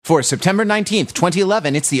For September 19th,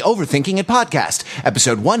 2011, it's the Overthinking It podcast,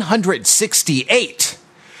 episode 168.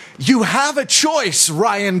 You have a choice,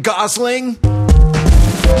 Ryan Gosling.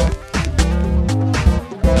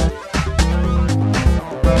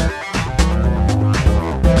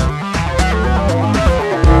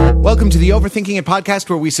 Welcome to the Overthinking It podcast,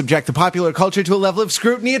 where we subject the popular culture to a level of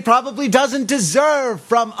scrutiny it probably doesn't deserve.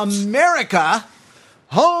 From America,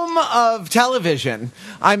 home of television,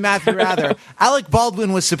 I'm Matthew Rather. Alec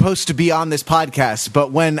Baldwin was supposed to be on this podcast,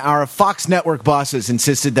 but when our Fox Network bosses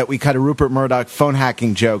insisted that we cut a Rupert Murdoch phone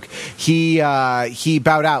hacking joke, he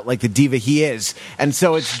bowed out like the diva he is. And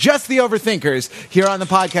so it's just the Overthinkers here on the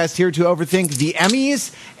podcast, here to overthink the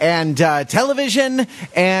Emmys and television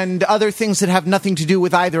and other things that have nothing to do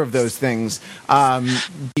with either of those things,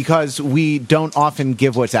 because we don't often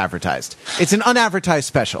give what's advertised. It's an unadvertised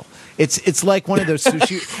special. It's like one of those sushi.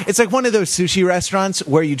 It's like one of those sushi restaurants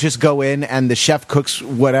where you just go in and the chef cooks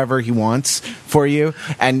whatever he wants for you,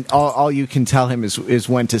 and all you can tell him is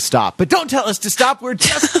when to stop. But don't tell us to stop. We're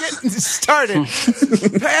just getting started.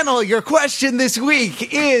 Panel, your question this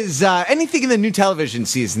week is anything in the new television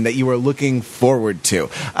season that you are looking forward to,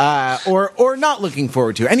 or not looking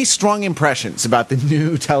forward to. Any strong impressions about the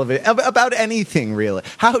new television, about anything really?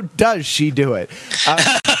 How does she do it?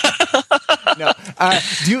 No.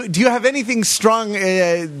 Do you have anything strong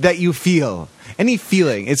that you feel? Any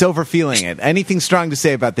feeling? It's overfeeling it. Anything strong to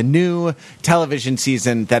say about the new television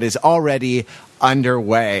season that is already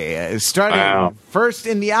underway? Starting first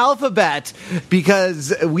in the alphabet,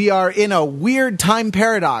 because we are in a weird time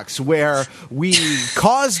paradox where we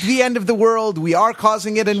caused the end of the world, we are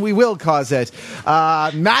causing it, and we will cause it.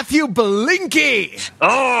 Matthew Belinkie!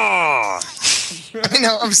 Oh! I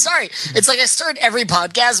know, I'm sorry. It's like I start every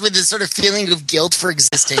podcast with this sort of feeling of guilt for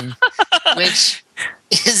existing, which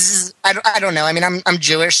is, I don't know. I mean, I'm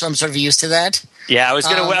Jewish, so I'm sort of used to that. Yeah, I was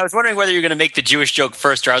wondering whether you were going to make the Jewish joke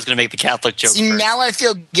first, or I was going to make the Catholic joke first. Now I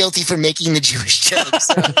feel guilty for making the Jewish joke.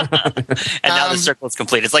 So. And now the circle is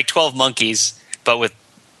complete. It's like 12 monkeys, but with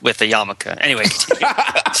a yarmulke. Anyway,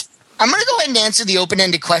 I'm going to go ahead and answer the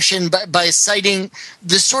open-ended question by citing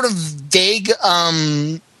this sort of vague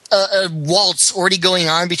waltz already going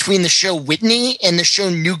on between the show Whitney and the show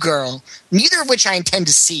New Girl, neither of which I intend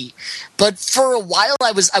to see. But for a while,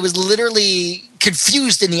 I was literally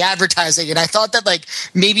confused in the advertising, and I thought that like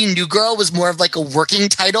maybe New Girl was more of like a working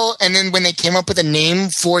title, and then when they came up with a name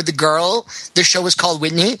for the girl, the show was called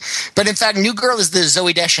Whitney. But in fact, New Girl is the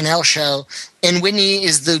Zooey Deschanel show, and Whitney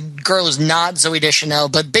is the girl who's not Zooey Deschanel.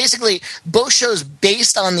 But basically, both shows,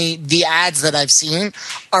 based on the ads that I've seen,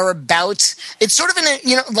 are about, it's sort of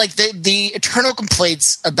like the eternal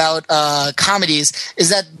complaints about comedies is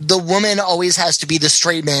that the woman always has to be the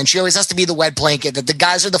straight man. She always has to be the wet blanket, that the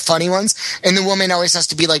guys are the funny ones, and the woman always has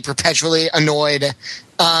to be like perpetually annoyed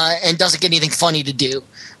and doesn't get anything funny to do.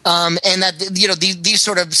 And that, these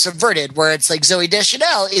sort of subverted, where it's like Zooey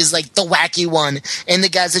Deschanel is like the wacky one, and the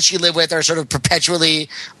guys that she live with are sort of perpetually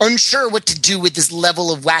unsure what to do with this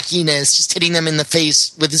level of wackiness, just hitting them in the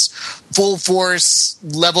face with this full force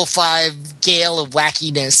level 5 gale of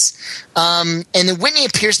wackiness. And then Whitney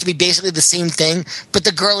appears to be basically the same thing, but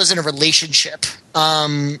the girl is in a relationship.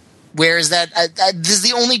 Whereas this is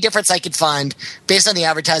the only difference I could find based on the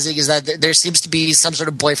advertising, is that there seems to be some sort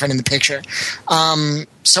of boyfriend in the picture.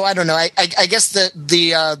 So I don't know. I guess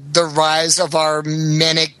the rise of our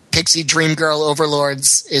manic pixie dream girl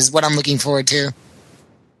overlords is what I'm looking forward to.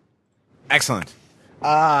 Excellent.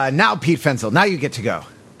 Now, Pete Fenzel, now you get to go.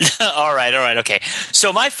 All right, okay.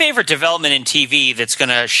 So my favorite development in TV that's going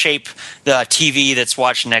to shape the TV that's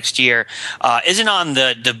watched next year isn't on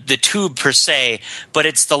the tube per se, but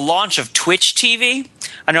it's the launch of Twitch TV.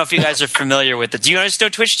 I don't know if you guys are familiar with it. Do you guys know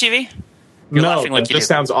Twitch TV? You're laughing like you do.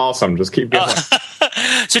 Sounds awesome. Just keep going.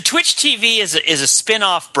 So Twitch TV is a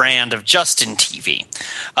spin-off brand of Justin TV.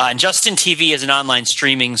 And Justin TV is an online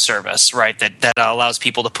streaming service, right, that allows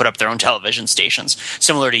people to put up their own television stations,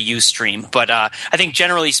 similar to Ustream. But I think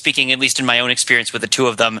generally speaking, at least in my own experience with the two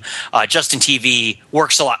of them, Justin TV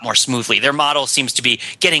works a lot more smoothly. Their model seems to be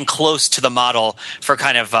getting close to the model for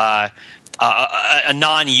kind of a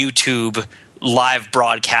non-YouTube live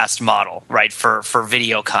broadcast model, right, for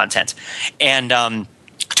video content. And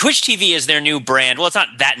Twitch TV is their new brand. Well, it's not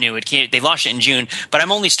that new. They launched it in June, but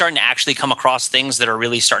I'm only starting to actually come across things that are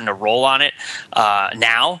really starting to roll on it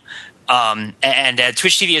now. And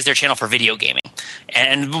Twitch TV is their channel for video gaming.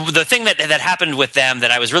 And the thing that happened with them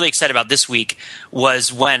that I was really excited about this week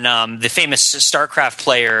was when the famous StarCraft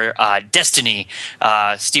player Destiny,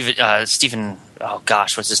 Stephen oh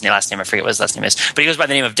gosh, what's his last name? I forget what his last name is, but he goes by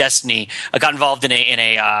the name of Destiny. Got involved in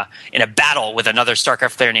a battle with another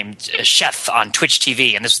StarCraft player named Sheth on Twitch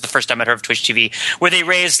TV, and this was the first time I'd heard of Twitch TV, where they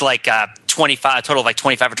raised like a total of like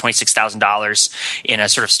 $25,000 or $26,000 in a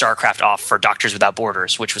sort of StarCraft off for Doctors Without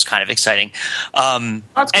Borders, which was kind of exciting. And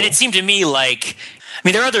it seemed to me like, I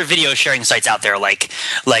mean, there are other video sharing sites out there like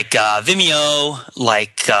Vimeo,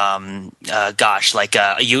 like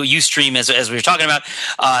Ustream, as we were talking about,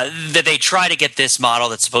 that they try to get this model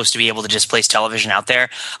that's supposed to be able to just place television out there.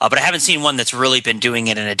 But I haven't seen one that's really been doing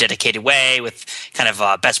it in a dedicated way with kind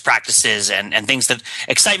of best practices and things that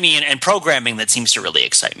excite me and programming that seems to really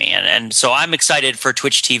excite me. And so I'm excited for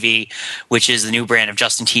Twitch TV, which is the new brand of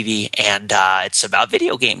Justin TV, and it's about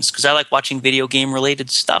video games because I like watching video game related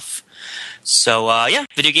stuff. So,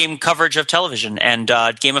 video game coverage of television and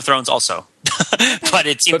Game of Thrones also. But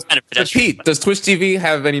it seems kind of pedestrian. Pete, does Twitch TV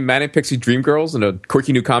have any Manic Pixie Dream Girls and a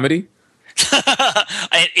quirky new comedy?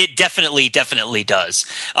 It definitely does.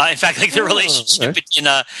 In fact, like the relationship between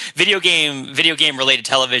video game related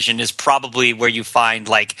television is probably where you find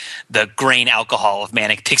like the grain alcohol of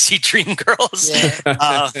Manic Pixie Dream Girls.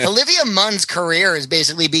 Yeah. Olivia Munn's career is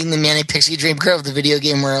basically being the Manic Pixie Dream Girl of the video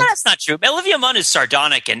game world. That's not true. Olivia Munn is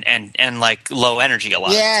sardonic and like low energy a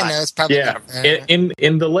lot. Yeah, no, it's probably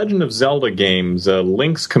in the Legend of Zelda games,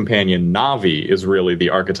 Link's companion Navi is really the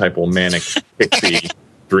archetypal Manic Pixie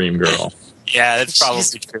Dream Girl. Yeah, that's probably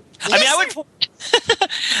true. I mean,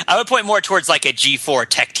 I would point more towards like a G4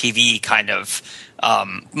 Tech TV kind of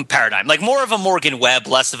paradigm, like more of a Morgan Webb,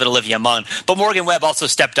 less of an Olivia Munn. But Morgan Webb also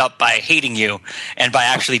stepped up by hating you and by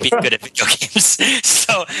actually being good at video games.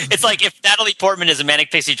 So it's like if Natalie Portman is a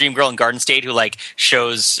Manic Pixie Dream Girl in Garden State who like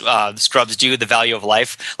shows Scrubs do the value of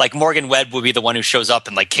life, like Morgan Webb would be the one who shows up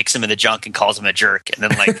and like kicks him in the junk and calls him a jerk, and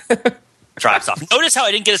then like. Drives off. Notice how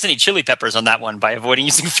I didn't get us any chili peppers on that one by avoiding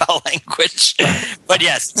using foul language. But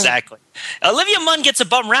yes, exactly. Olivia Munn gets a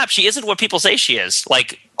bum rap. She isn't what people say she is.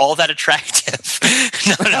 Like, all that attractive.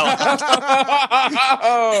 No.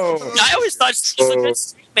 I always thought she was a good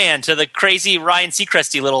street man to the crazy Ryan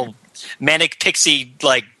Seacresty little Manic Pixie,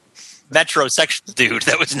 like, metrosexual dude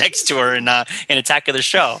that was next to her in Attack of the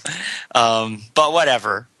Show. But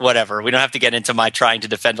whatever. We don't have to get into my trying to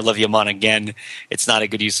defend Olivia Munn again. It's not a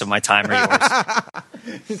good use of my time or yours.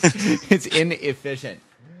 It's inefficient.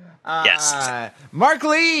 Yes. Mark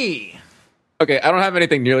Lee. Okay, I don't have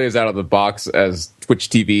anything nearly as out of the box as Twitch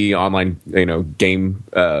TV online, game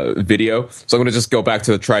video. So I'm going to just go back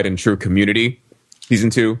to the tried and true Community season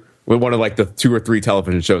 2. With one of like the 2 or 3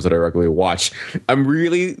 television shows that I regularly watch. I'm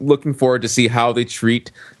really looking forward to see how they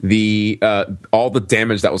treat the all the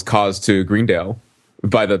damage that was caused to Greendale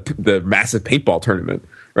by the massive paintball tournament.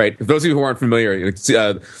 Right? For those of you who aren't familiar,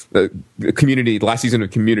 the Community, the last season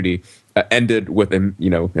of Community ended with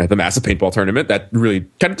the massive paintball tournament that really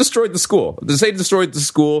kind of destroyed the school. To say destroyed the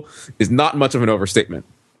school is not much of an overstatement.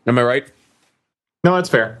 Am I right? No, that's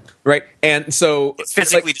fair. Right, and so it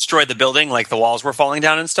physically destroyed the building, like the walls were falling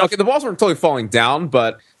down and stuff. Okay, the walls weren't totally falling down,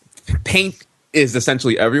 but paint is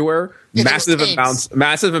essentially everywhere. Massive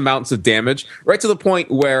amounts of damage, right to the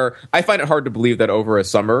point where I find it hard to believe that over a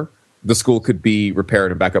summer the school could be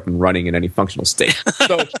repaired and back up and running in any functional state.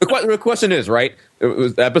 So the question is, right? It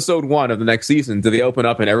was episode 1 of the next season. Do they open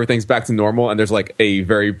up and everything's back to normal? And there's like a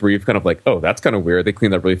very brief kind of like, oh, that's kind of weird. They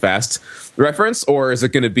cleaned that really fast reference, or is it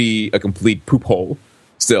going to be a complete poop hole?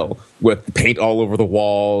 Still, with paint all over the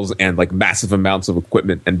walls and like massive amounts of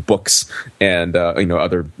equipment and books and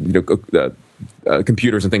other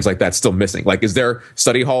computers and things like that still missing. Like, is their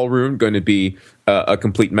study hall room going to be a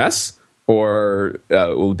complete mess, or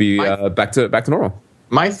will it be back to normal?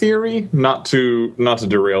 My theory, not to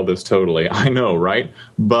derail this totally, I know, right?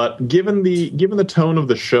 But given the tone of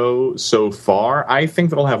the show so far, I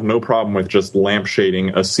think they'll have no problem with just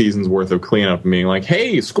lampshading a season's worth of cleanup and being like,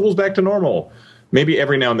 "Hey, school's back to normal." Maybe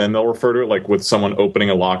every now and then they'll refer to it like with someone opening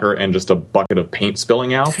a locker and just a bucket of paint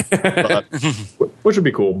spilling out, which would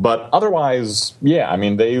be cool. But otherwise, yeah, I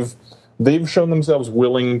mean, they've shown themselves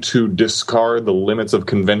willing to discard the limits of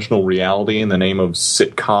conventional reality in the name of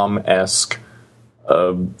sitcom-esque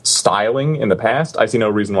styling in the past. I see no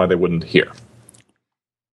reason why they wouldn't here.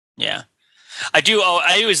 Yeah.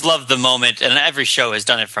 I always love the moment, and every show has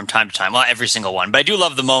done it from time to time. Well, every single one. But I do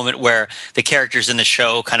love the moment where the characters in the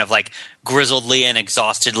show kind of like grizzledly and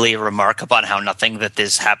exhaustedly remark upon how nothing that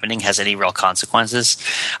is happening has any real consequences.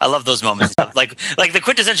 I love those moments. like the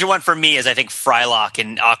quintessential one for me is, I think, Frylock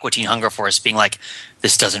in Aqua Teen Hunger Force being like,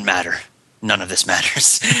 "This doesn't matter. none of this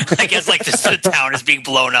matters. I guess like the town is being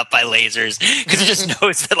blown up by lasers because it just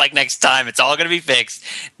knows that like next time it's all going to be fixed.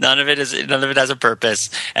 None of it has a purpose,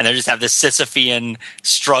 and they just have this Sisyphean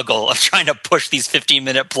struggle of trying to push these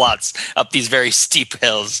 15-minute plots up these very steep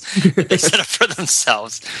hills that they set up for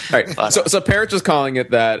themselves. All right. So Parrot's just calling it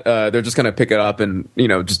that they're just going to pick it up and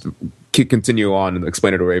just continue on and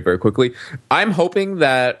explain it away very quickly. I'm hoping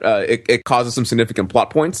that it causes some significant plot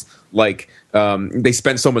points, like they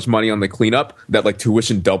spent so much money on the cleanup that like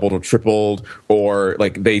tuition doubled or tripled, or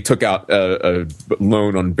like they took out a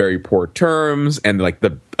loan on very poor terms, and like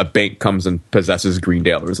a bank comes and possesses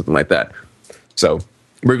Greendale or something like that. So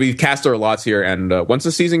we've cast our lots here, and when's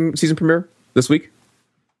the season premiere this week?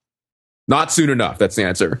 Not soon enough. That's the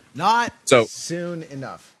answer. Not soon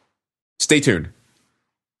enough. Stay tuned.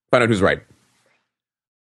 Find out who's right.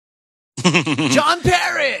 John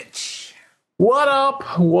Parrish! What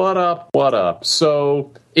up?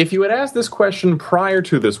 So, if you had asked this question prior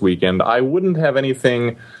to this weekend, I wouldn't have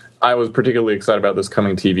anything I was particularly excited about this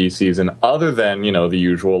coming TV season, other than, the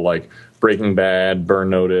usual, like Breaking Bad, Burn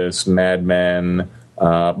Notice, Mad Men,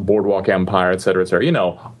 Boardwalk Empire, etc.,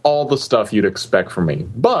 all the stuff you'd expect from me.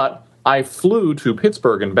 But I flew to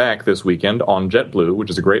Pittsburgh and back this weekend on JetBlue, which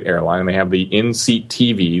is a great airline. They have the in-seat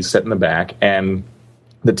TVs set in the back, and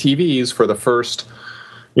the TVs for the first,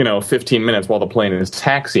 15 minutes while the plane is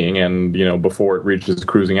taxiing and, before it reaches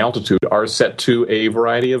cruising altitude are set to a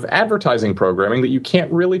variety of advertising programming that you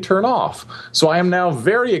can't really turn off. So I am now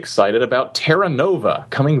very excited about Terra Nova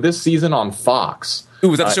coming this season on Fox. Ooh,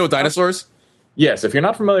 was that the show with dinosaurs? Yes, if you're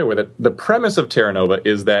not familiar with it, the premise of Terra Nova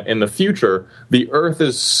is that in the future, the Earth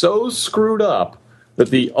is so screwed up that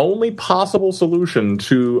the only possible solution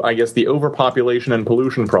to, I guess, the overpopulation and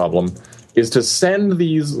pollution problem is to send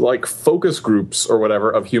these, like, focus groups or whatever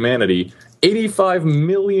of humanity 85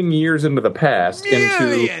 million years into the past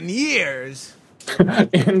into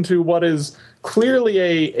what is clearly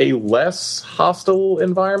a less hostile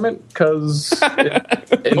environment, because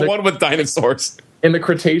the one with dinosaurs. In the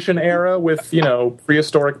Cretaceous era with,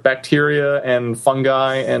 prehistoric bacteria and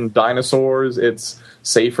fungi and dinosaurs, it's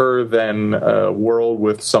safer than a world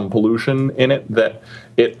with some pollution in it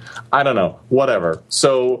I don't know, whatever.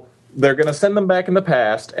 So they're going to send them back in the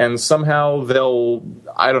past, and somehow they'll,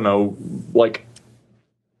 I don't know, like,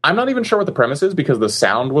 I'm not even sure what the premise is because the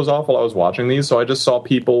sound was off while I was watching these, so I just saw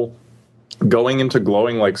people going into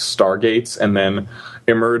glowing, like, stargates and then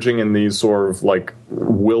emerging in these sort of like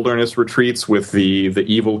wilderness retreats with the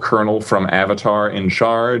evil colonel from Avatar in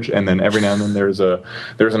charge, and then every now and then there's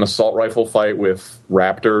an assault rifle fight with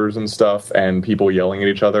raptors and stuff and people yelling at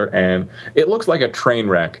each other, and it looks like a train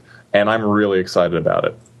wreck, and I'm really excited about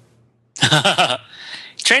it.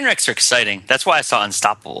 Train wrecks are exciting. That's why I saw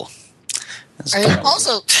Unstoppable.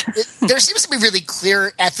 Also, there seems to be really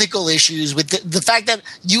clear ethical issues with the fact that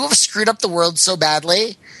you have screwed up the world so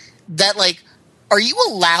badly that, like, are you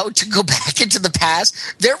allowed to go back into the past?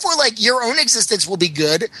 Therefore, like, your own existence will be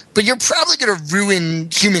good, but you're probably going to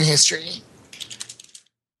ruin human history.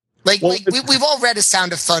 Like, we've all read A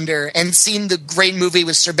Sound of Thunder and seen the great movie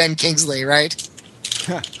with Sir Ben Kingsley, right?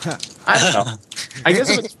 I don't know.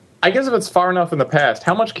 I guess if it's far enough in the past,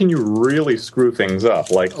 how much can you really screw things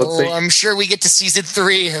up? Like, let's say, I'm sure we get to season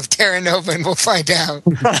 3 of Terra Nova and we'll find out.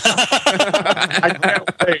 I can't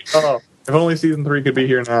wait. Oh, if only season 3 could be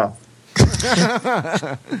here now.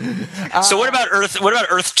 So what about Earth? What about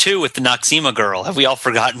Earth 2 with the Noxema girl? Have we all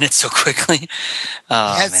forgotten it so quickly?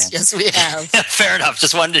 Oh, yes, we have. Fair enough.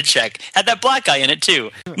 Just wanted to check. Had that black guy in it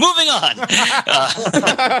too. Moving on.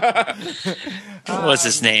 What's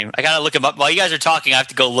his name? I gotta look him up. While you guys are talking, I have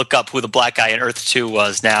to go look up who the black guy in Earth 2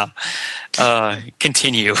 was now.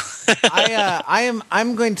 Continue.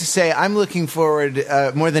 I'm going to say I'm looking forward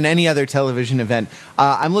more than any other television event.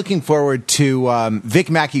 I'm looking forward to Vic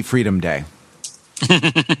Mackey Freedom Day.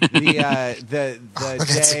 The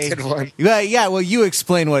That's day. a good one. Yeah. Well, you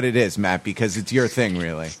explain what it is, Matt, because it's your thing,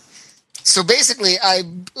 really. So basically, a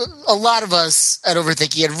lot of us at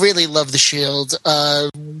Overthinking had really loved The Shield.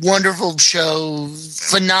 Wonderful show,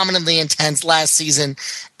 phenomenally intense last season,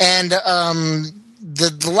 and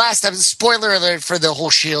the last episode. Spoiler alert for the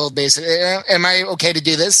whole Shield. Basically, am I okay to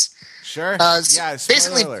do this? Sure. Yeah.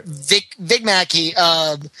 Basically, alert. Vic Mackey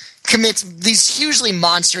commits these hugely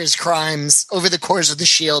monstrous crimes over the course of The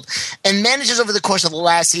Shield, and manages over the course of the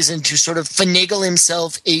last season to sort of finagle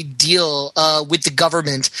himself a deal with the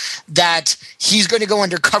government that he's going to go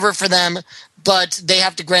undercover for them, but they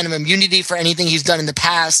have to grant him immunity for anything he's done in the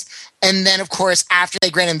past. And then, of course, after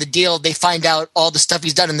they grant him the deal, they find out all the stuff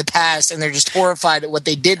he's done in the past, and they're just horrified at what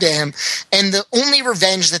they did to him. And the only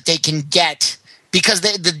revenge that they can get because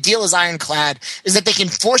the deal is ironclad, is that they can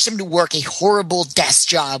force him to work a horrible desk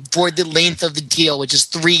job for the length of the deal, which is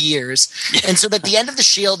 3 years. And so that the end of the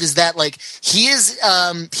Shield is that like he's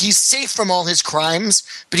safe from all his crimes,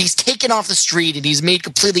 but he's taken off the street and he's made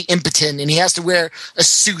completely impotent, and he has to wear a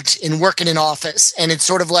suit and work in an office. And it's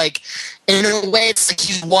sort of like, in a way, it's like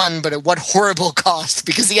he's won, but at what horrible cost,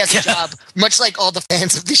 because he has a job, much like all the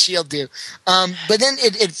fans of the Shield do. But then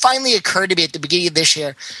it finally occurred to me at the beginning of this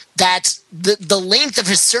year that the length of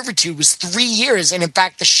his servitude was 3 years. And in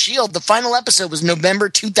fact, the Shield, the final episode was November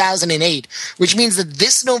 2008, which means that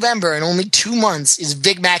this November, in only 2 months, is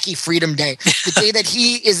Vic Mackey Freedom Day. The day that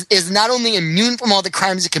he is not only immune from all the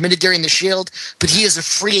crimes he committed during the Shield, but he is a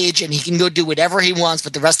free agent. He can go do whatever he wants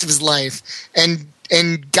for the rest of his life.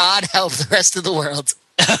 And God help the rest of the world.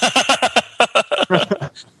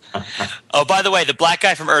 Oh, by the way, the black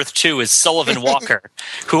guy from Earth 2 is Sullivan Walker,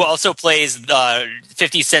 who also plays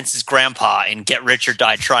 50 Cent's grandpa in Get Rich or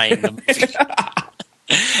Die Trying, the movie.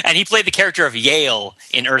 And he played the character of Yale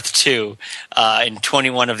in Earth 2 in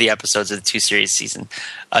 21 of the episodes of the two-series season.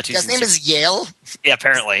 His name is Yale? Yeah,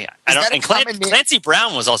 apparently. Clancy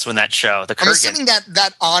Brown was also in that show. I'm assuming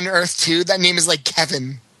that on Earth 2, that name is like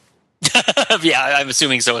Kevin. Yeah, I'm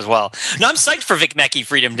assuming so as well. No, I'm psyched for Vic Mackey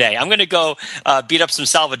Freedom Day. I'm going to go beat up some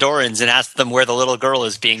Salvadorans and ask them where the little girl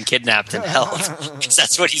is being kidnapped and held, because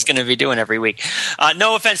that's what he's going to be doing every week.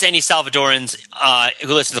 No offense to any Salvadorans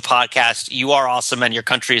who listen to the podcast. You are awesome and your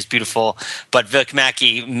country is beautiful, but Vic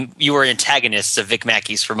Mackey, you were antagonists of Vic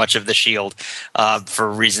Mackey's for much of the Shield for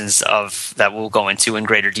reasons that we'll go into in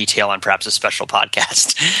greater detail on perhaps a special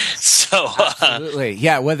podcast. So, absolutely.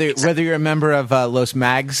 Yeah, whether you're a member of Los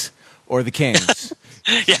Mags or the Kings.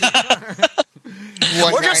 Yeah.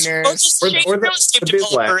 Or just the real estate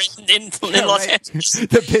developer in Los Angeles.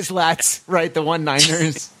 The Bizlats, right? The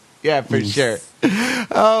one-niners. Yeah, for sure.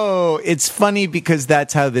 Oh, it's funny because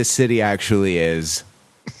that's how this city actually is.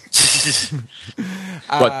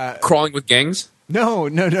 What, crawling with gangs? No.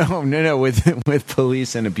 With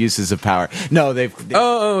police and abuses of power. No, they've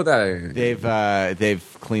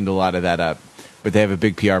cleaned a lot of that up, but they have a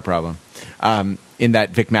big PR problem. In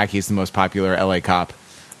that Vic Mackey is the most popular LA cop,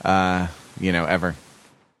 ever.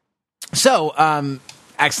 So,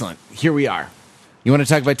 excellent. Here we are. You want to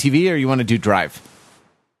talk about TV or you want to do Drive?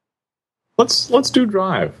 Let's do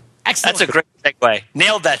Drive. Excellent. That's a great segue.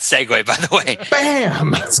 Nailed that segue, by the way.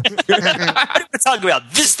 Bam! We're talking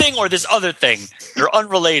about this thing or this other thing. They're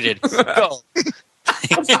unrelated. Go.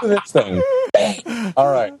 Let's do this thing.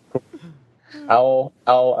 All right.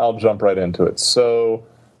 I'll jump right into it. So,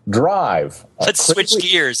 Drive. Let's switch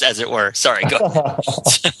gears, as it were. Sorry, go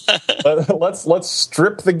ahead. Let's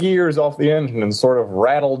strip the gears off the engine and sort of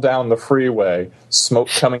rattle down the freeway. Smoke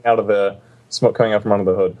coming out from under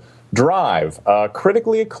the hood. Drive,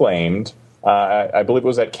 critically acclaimed. I believe it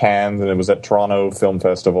was at Cannes and it was at Toronto Film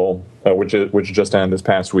Festival, which just ended this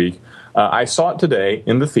past week. I saw it today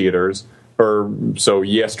in the theaters,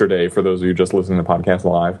 yesterday for those of you just listening to the podcast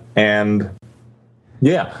live. And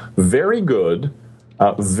yeah, very good.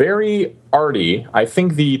 Very arty. I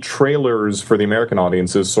think the trailers for the American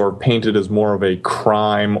audiences sort of painted as more of a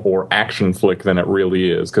crime or action flick than it really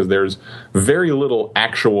is, because there's very little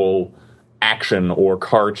actual action or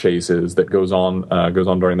car chases that goes on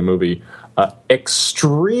during the movie.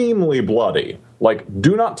 Extremely bloody. Like,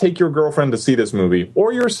 do not take your girlfriend to see this movie,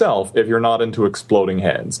 or yourself if you're not into exploding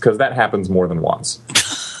heads, because that happens more than once.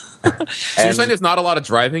 So you're saying there's not a lot of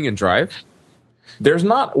driving in Drive? There's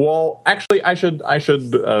not. Well, actually, I should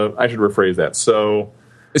rephrase that. So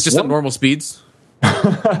it's just at normal speeds.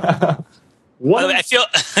 I feel.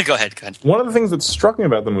 Go ahead. One of the things that struck me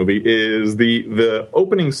about the movie is the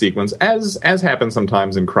opening sequence, as happens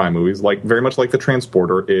sometimes in crime movies, like very much like The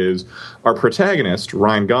Transporter, is our protagonist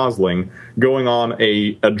Ryan Gosling going on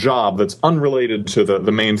a job that's unrelated to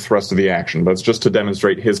the main thrust of the action, but it's just to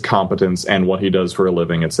demonstrate his competence and what he does for a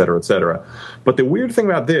living, et cetera, et cetera. But the weird thing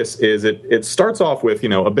about this is it starts off with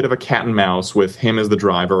a bit of a cat and mouse with him as the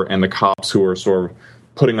driver and the cops who are sort of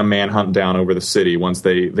putting a manhunt down over the city once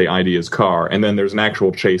they ID his car. And then there's an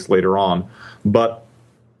actual chase later on. But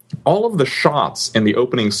all of the shots in the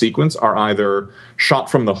opening sequence are either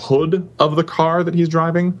shot from the hood of the car that he's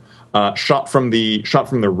driving, shot from the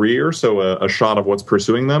rear, so a shot of what's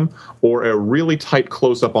pursuing them, or a really tight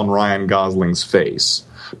close-up on Ryan Gosling's face.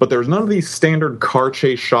 But there's none of these standard car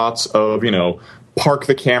chase shots of, park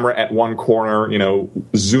the camera at one corner,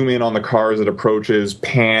 zoom in on the car as it approaches,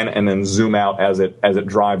 pan, and then zoom out as it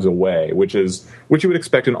drives away, which you would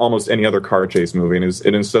expect in almost any other car chase movie, and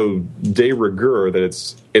it is so de rigueur that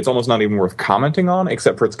it's almost not even worth commenting on,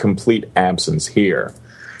 except for its complete absence here.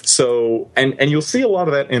 So, and you'll see a lot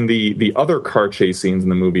of that in the other car chase scenes in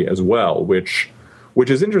the movie as well, which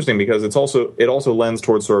is interesting because it also lends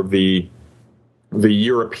towards sort of the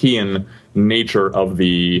European nature of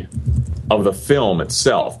the film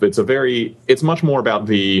itself. It's much more about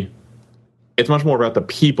the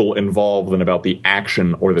people involved than about the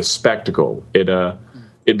action or the spectacle.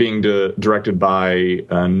 It being directed by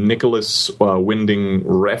Nicholas Winding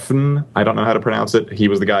Refn. I don't know how to pronounce it. He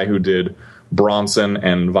was the guy who did Bronson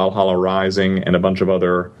and Valhalla Rising and a bunch of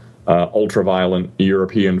other ultra-violent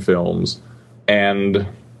European films. And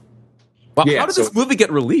how did this movie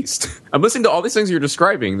get released? I'm listening to all these things you're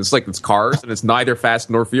describing. It's like it's Cars, and it's neither Fast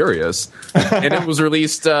nor Furious. And it was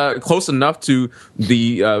released close enough to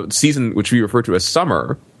the season which we refer to as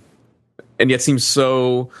summer, and yet seems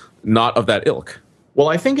so not of that ilk. Well,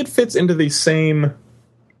 I think it fits into the same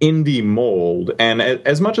indie mold, and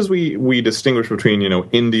as much as we distinguish between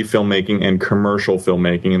indie filmmaking and commercial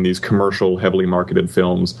filmmaking in these commercial heavily marketed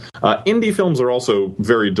films, indie films are also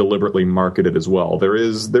very deliberately marketed as well. There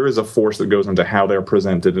is a force that goes into how they're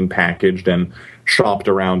presented and packaged and shopped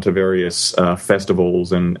around to various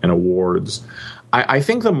festivals and awards. I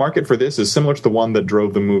think the market for this is similar to the one that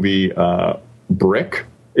drove the movie Brick,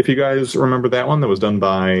 if you guys remember that one, that was done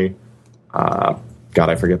by God,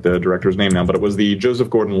 I forget the director's name now, but it was the Joseph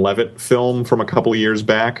Gordon-Levitt film from a couple of years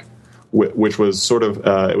back, which was sort of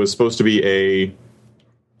it was supposed to be a.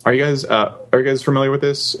 Are you guys familiar with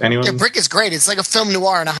this? Anyone? Yeah, Brick is great. It's like a film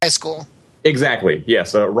noir in a high school. Exactly.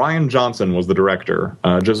 Yes. Rian Johnson was the director.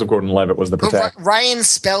 Joseph Gordon-Levitt was the protagonist. Ryan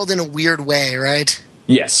spelled in a weird way, right?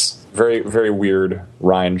 Yes. Very, very weird.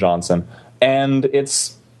 Rian Johnson, and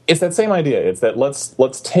it's that same idea. It's that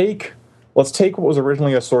let's take what was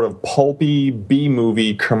originally a sort of pulpy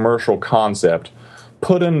B-movie commercial concept,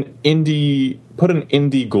 put an indie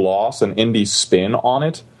gloss, an indie spin on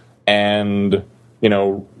it, and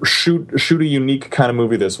shoot a unique kind of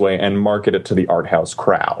movie this way and market it to the art house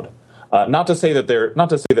crowd. Not to say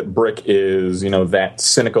that Brick is that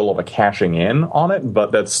cynical of a cashing in on it,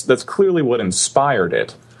 but that's clearly what inspired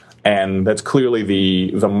it. And that's clearly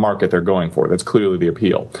the market they're going for. That's clearly the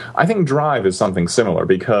appeal. I think Drive is something similar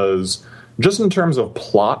because just in terms of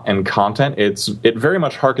plot and content, it very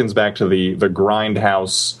much harkens back to the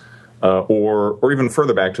Grindhouse, or even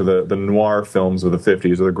further back to the noir films of the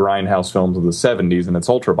 50s or the Grindhouse films of the 70s and its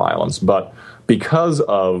ultraviolence. But because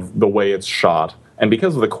of the way it's shot and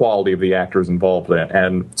because of the quality of the actors involved in it,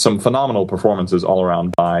 and some phenomenal performances all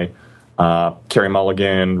around by Carey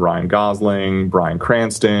Mulligan, Ryan Gosling, Bryan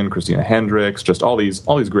Cranston, Christina Hendricks, just all these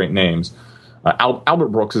great names. Albert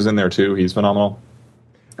Brooks is in there too. He's phenomenal.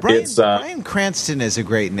 Bryan Cranston is a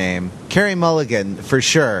great name. Carey Mulligan, for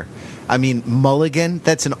sure. I mean, Mulligan,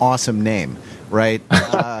 that's an awesome name, right? Who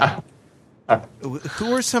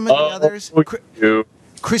are some of the others?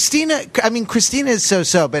 Christina is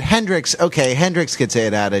so-so, but Hendricks gets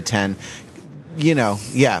 8 out of 10.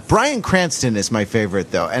 Bryan Cranston is my favorite,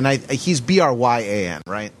 though, and he's Bryan,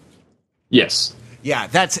 right? Yes. Yeah,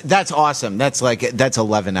 that's awesome. That's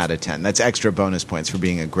 11 out of 10. That's extra bonus points for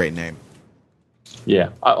being a great name. Yeah,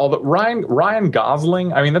 although Ryan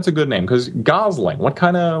Gosling, I mean, that's a good name because Gosling. What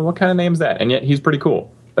kind of name is that? And yet he's pretty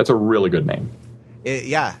cool. That's a really good name.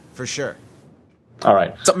 Yeah, for sure. All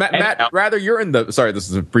right. So Matt, rather you're in the. Sorry,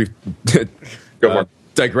 this is a brief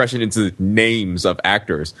digression into names of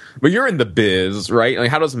actors, but you're in the biz, right?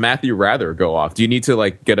 Like, how does Matthew Rather go off? Do you need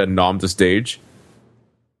to get a nom to stage?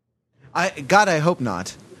 I hope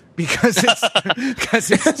not. Because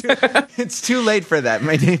it's too late for that.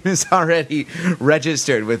 My name is already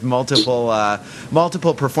registered with multiple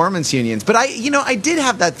performance unions. But I did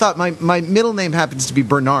have that thought. My middle name happens to be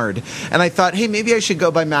Bernard, and I thought, hey, maybe I should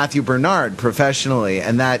go by Matthew Bernard professionally.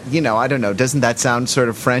 And that, I don't know, doesn't that sound sort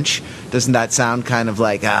of French? Doesn't that sound kind of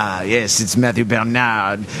like, yes, it's Matthew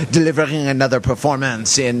Bernard delivering another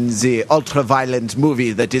performance in the ultra-violent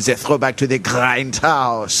movie that is a throwback to the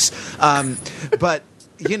Grindhouse. But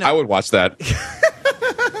I would watch that.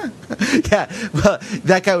 Yeah, well,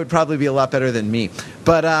 that guy would probably be a lot better than me.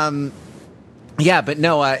 But but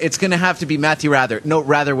no, it's going to have to be Matthew Rather. No,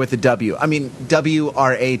 Rather with a W. I mean,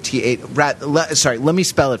 W-R-A-T-H. Sorry, let me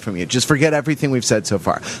spell it from you. Just forget everything we've said so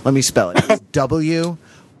far. Let me spell it. W-R-A.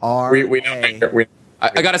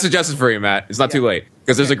 I got a suggestion for you, Matt. It's not too late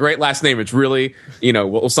because there's a great last name. It's really,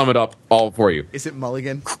 we'll sum it up all for you. Is it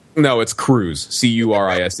Mulligan? No, it's Cruz.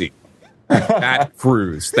 C-U-R-I-S-E. Matt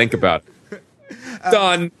Cruz. Think about it.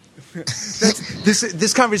 Done.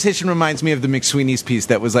 This conversation reminds me of the McSweeney's piece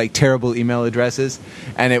that was like terrible email addresses,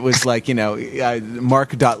 and it was like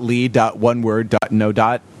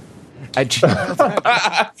mark.lee.oneword.no.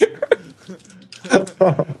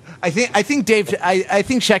 I think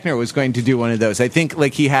Schechner was going to do one of those. I think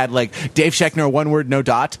like he had like Dave Schechner, one word, no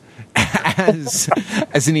dot, as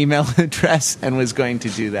an email address, and was going to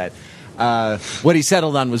do that. What he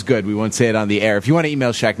settled on was good. We won't say it on the air. If you want to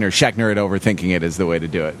email Schechner at Overthinking It is the way to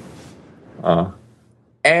do it.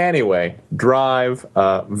 Anyway, Drive,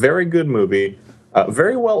 very good movie,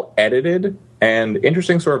 very well edited, and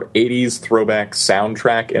interesting sort of 80s throwback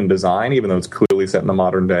soundtrack and design, even though it's clearly set in the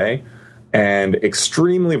modern day, and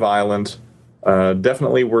extremely violent,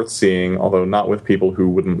 definitely worth seeing, although not with people who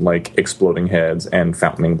wouldn't like exploding heads and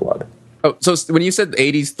fountaining blood. Oh, so when you said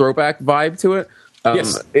 80s throwback vibe to it,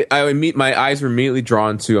 yes. My eyes were immediately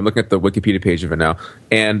drawn to, I'm looking at the Wikipedia page of it now,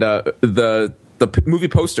 and the movie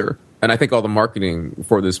poster, and I think all the marketing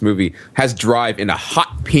for this movie has Drive in a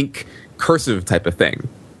hot pink cursive type of thing.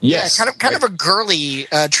 Yes. Yeah, kind of a girly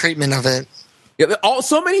treatment of it. Yeah,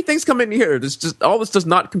 so many things come in here. There's just all this does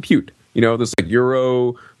not compute. You know, this like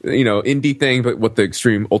Euro, indie thing, but with the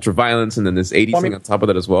extreme ultra violence, and then this 80s thing on top of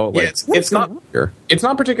that as well. Like, yeah, it's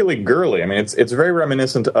not particularly girly. I mean, it's very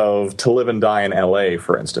reminiscent of To Live and Die in L.A.,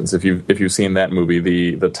 for instance. If you've seen that movie,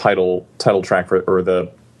 the title track or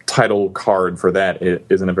the title card for that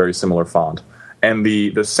is in a very similar font. And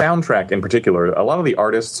the soundtrack in particular, a lot of the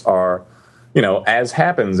artists are, as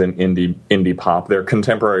happens in indie pop, they're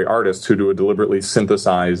contemporary artists who do a deliberately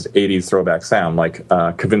synthesized 80s throwback sound, like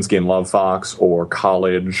Kavinsky and Love Fox or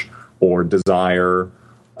College or Desire.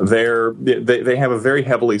 They have a very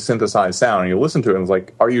heavily synthesized sound, and you listen to it and it's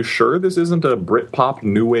like, are you sure this isn't a Britpop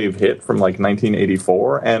new wave hit from like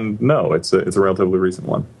 1984? And no, it's a relatively recent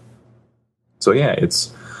one. So yeah,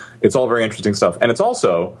 it's all very interesting stuff. And it's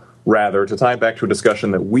also, rather, to tie it back to a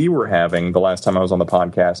discussion that we were having the last time I was on the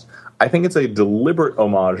podcast, I think it's a deliberate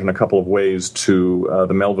homage in a couple of ways to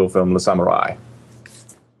the Melville film Le Samurai.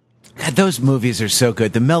 God, those movies are so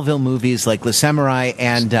good. The Melville movies, like Le Samurai,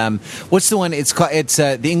 and what's the one? It's called. It's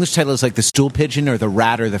the English title is like The Stool Pigeon or The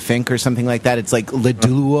Rat or The Fink or something like that. It's like Le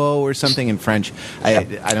Duo or something in French.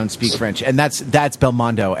 I don't speak French, and that's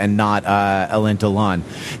Belmondo and not Alain Delon.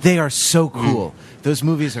 They are so cool. Those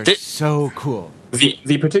movies are so cool.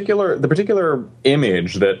 The particular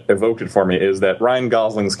image that evoked it for me is that Ryan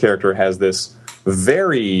Gosling's character has this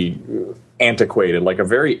very antiquated, like a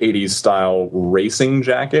very 80s style racing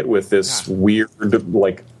jacket with this weird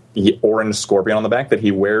like orange scorpion on the back that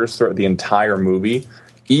he wears throughout the entire movie.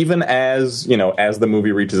 Even as the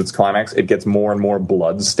movie reaches its climax, it gets more and more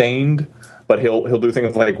blood stained. But he'll do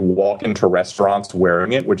things like walk into restaurants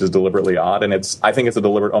wearing it, which is deliberately odd. And I think it's a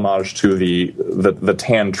deliberate homage to the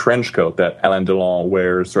tan trench coat that Alain Delon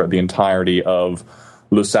wears throughout the entirety of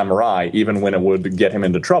Le Samurai, even when it would get him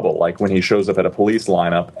into trouble. Like when he shows up at a police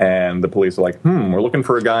lineup and the police are like, we're looking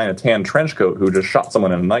for a guy in a tan trench coat who just shot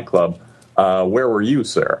someone in a nightclub. Where were you,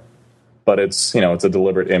 sir? But it's a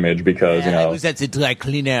deliberate image because, I was at the dry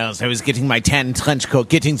cleaners. I was getting my tan trench coat,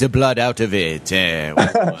 getting the blood out of it. I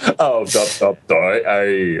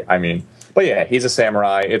mean, but yeah, he's a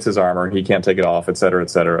samurai. It's his armor. He can't take it off, et cetera,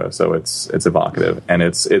 et cetera. So it's evocative, and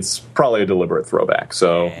it's probably a deliberate throwback.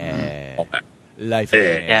 So, life.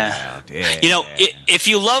 Yeah. If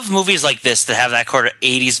you love movies like this that have that kind of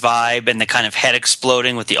 80s vibe and the kind of head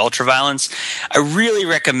exploding with the ultraviolence, I really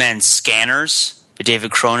recommend Scanners.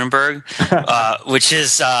 David Cronenberg, which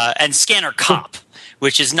is and Scanner Cop,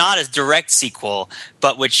 which is not a direct sequel,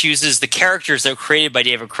 but which uses the characters that were created by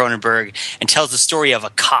David Cronenberg and tells the story of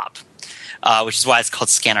a cop, which is why it's called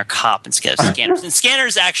Scanner Cop instead of Scanners. And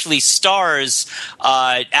Scanners actually stars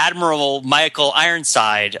Admiral Michael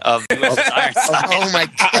Ironside of USS Ironside. Oh my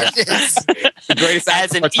goodness!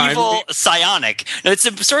 As an evil psionic. Now, it's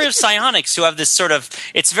a story of psionics who have this sort of.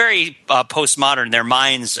 It's very postmodern. Their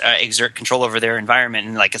minds exert control over their environment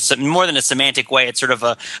in like more than a semantic way. It's sort of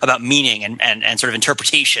about meaning and sort of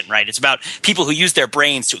interpretation, right? It's about people who use their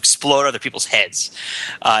brains to explode other people's heads.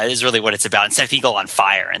 Is really what it's about. And set people on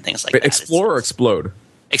fire and things like that. Explore or explode?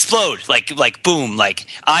 Explode, like boom, like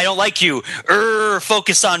I don't like you.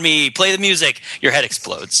 Focus on me. Play the music. Your head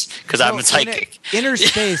explodes because I'm a psychic. Inner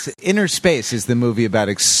Space is the movie about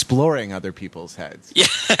exploring other people's heads. Yeah,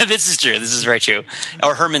 this is true. This is very true.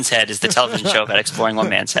 Or Herman's Head is the television show about exploring one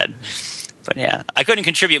man's head. But yeah, I couldn't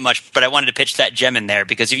contribute much, but I wanted to pitch that gem in there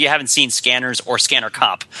because if you haven't seen Scanners or Scanner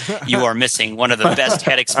Cop, you are missing one of the best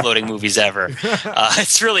head-exploding movies ever.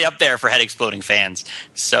 It's really up there for head-exploding fans,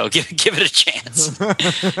 so give it a chance.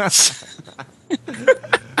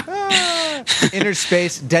 Inner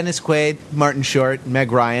Space, Dennis Quaid, Martin Short,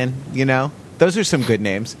 Meg Ryan, those are some good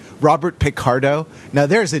names. Robert Picardo. Now,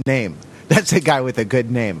 there's a name. That's a guy with a good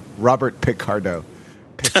name. Robert Picardo.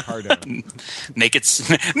 Picardo. Make it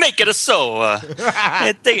a so.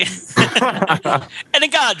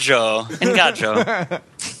 Engaggio.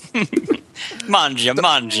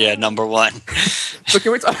 Manja, number one. So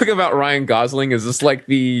can we talk about Ryan Gosling? Is this like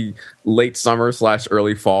the late summer /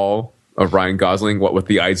 early fall of Ryan Gosling? What with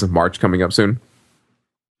the Ides of March coming up soon?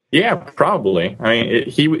 Yeah, probably. I mean,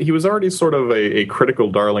 he was already sort of a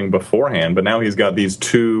critical darling beforehand, but now he's got these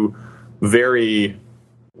two very,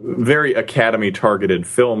 very Academy targeted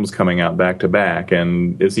films coming out back to back.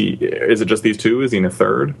 And is it just these two? Is he in a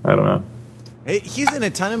third? I don't know. He's in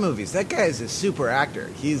a ton of movies. That guy is a super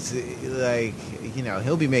actor. He's like,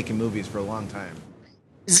 he'll be making movies for a long time.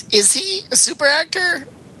 Is he a super actor?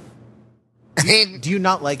 I mean, do you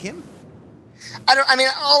not like him? I mean,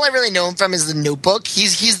 all I really know him from is The Notebook.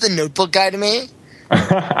 He's the Notebook guy to me.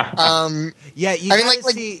 Yeah,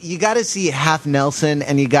 you got to see Half Nelson,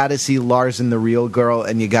 and you got to see Lars and the Real Girl,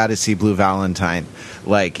 and you got to see Blue Valentine.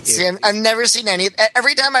 I've never seen any.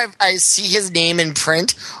 Every time I see his name in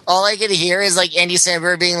print, all I can hear is like Andy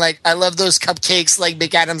Samberg being like, "I love those cupcakes," like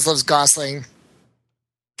McAdams loves Gosling.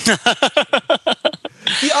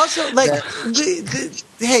 He also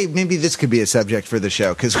hey, maybe this could be a subject for the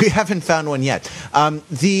show because we haven't found one yet.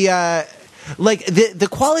 The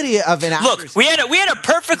quality of an actor. Look, we had a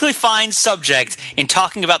perfectly fine subject in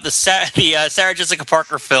talking about the Sarah Jessica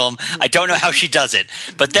Parker film. I don't know how she does it,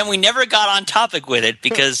 but then we never got on topic with it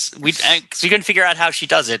because we couldn't figure out how she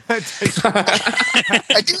does it. I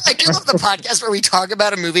do love the podcast where we talk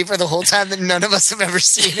about a movie for the whole time that none of us have ever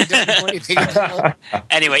seen and don't know anything about.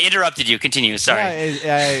 Anyway, interrupted you. Continue.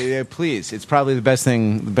 Sorry. Please. It's probably the best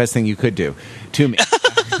thing you could do to me.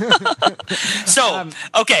 So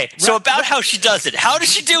about how she does it. How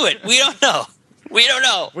does she do it? We don't know.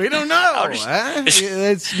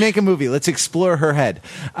 Let's make a movie. Let's explore her head.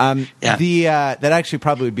 That actually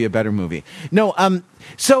probably would be a better movie. No.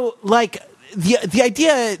 So the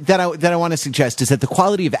idea that I want to suggest is that the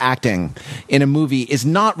quality of acting in a movie is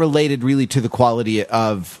not related really to the quality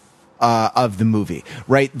of the movie,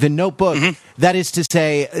 right? The Notebook, that is to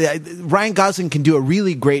say, Ryan Gosling can do a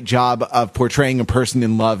really great job of portraying a person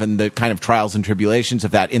in love and the kind of trials and tribulations of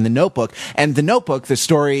that in The Notebook. And The Notebook, the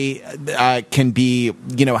story can be,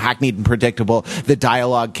 hackneyed and predictable. The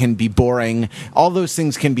dialogue can be boring. All those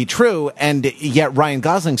things can be true, and yet Ryan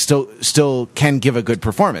Gosling still can give a good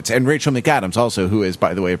performance. And Rachel McAdams also, who is,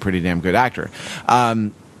 by the way, a pretty damn good actor.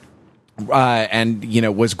 And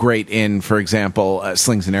was great in, for example,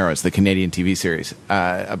 Slings and Arrows, the Canadian TV series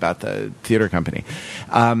about the theater company.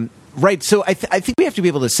 Right, so I think we have to be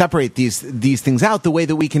able to separate these things out the way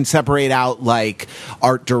that we can separate out like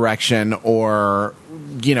art direction or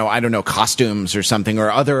costumes or something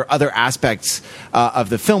or other aspects of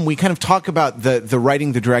the film. We kind of talk about the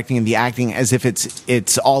writing, the directing, and the acting as if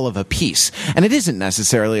it's all of a piece, and it isn't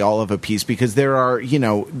necessarily all of a piece because there are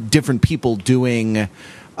different people doing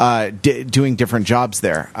different jobs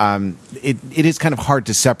there. It is kind of hard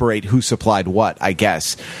to separate who supplied what, I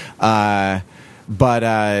guess. But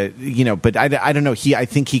I don't know. I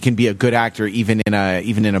think he can be a good actor even in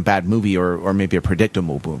a bad movie or maybe a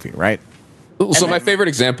predictable movie, right? So my favorite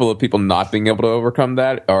example of people not being able to overcome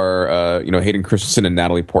that are Hayden Christensen and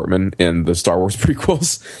Natalie Portman in the Star Wars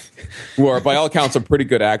prequels, who are by all accounts are pretty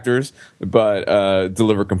good actors, but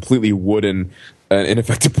deliver completely wooden,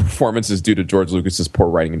 ineffective performances due to George Lucas's poor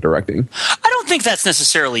writing and directing. I don't think that's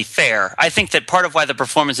necessarily fair. I think that part of why the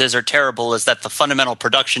performances are terrible is that the fundamental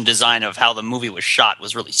production design of how the movie was shot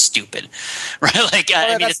was really stupid, right?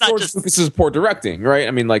 It's not George Lucas's poor directing, right?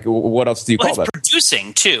 I mean, what else do you call that?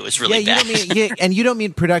 Producing too is really bad. And you don't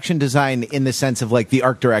mean production design in the sense of the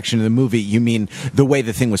art direction of the movie. You mean the way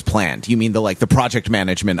the thing was planned. You mean the project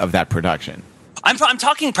management of that production. I'm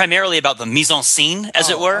talking primarily about the mise en scene, as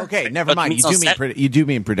it were. Okay, never mind. You do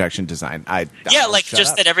mean production design.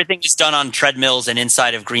 That everything is done on treadmills and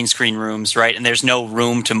inside of green screen rooms, right? And there's no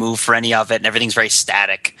room to move for any of it, and everything's very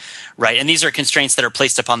static, right? And these are constraints that are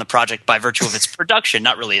placed upon the project by virtue of its production,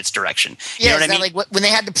 not really its direction. You know what I mean? When they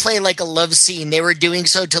had to play a love scene, they were doing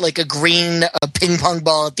so to a green ping pong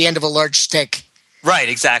ball at the end of a large stick. Right,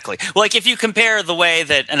 exactly. Well, if you compare the way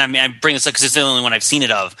that, and I bring this up because it's the only one I've seen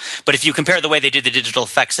it of, but if you compare the way they did the digital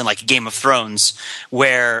effects in Game of Thrones,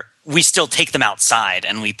 where we still take them outside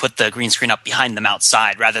and we put the green screen up behind them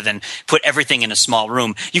outside rather than put everything in a small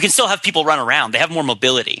room, you can still have people run around. They have more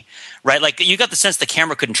mobility, right? You got the sense the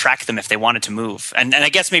camera couldn't track them if they wanted to move. And I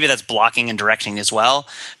guess maybe that's blocking and directing as well,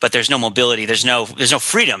 but there's no mobility. There's no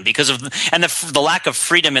freedom because of the lack of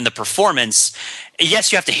freedom in the performance.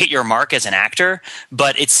 Yes, you have to hit your mark as an actor,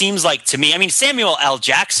 but it seems like to me, Samuel L.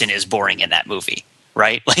 Jackson is boring in that movie.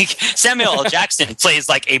 right? Like Samuel L. Jackson plays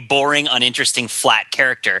like a boring, uninteresting, flat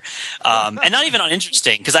character, and not even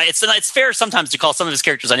uninteresting because it's fair sometimes to call some of his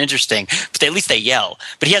characters uninteresting, but at least they yell.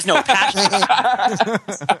 But he has no passion.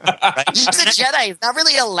 Right? He's a Jedi. He's not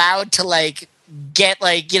really allowed to like get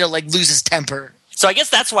like lose his temper. So I guess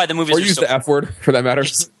that's why the movies or use the F word for that matter.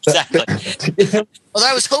 Exactly. Although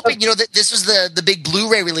I was hoping, that this was the big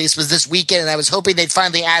Blu-ray release was this weekend, and I was hoping they'd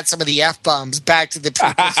finally add some of the F-bombs back to the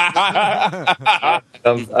previous. I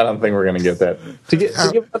don't think we're going to get that. To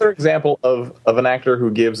give another example of an actor who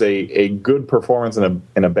gives a good performance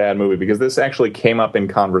in a bad movie, because this actually came up in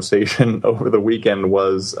conversation over the weekend,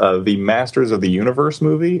 was the Masters of the Universe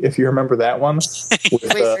movie, if you remember that one.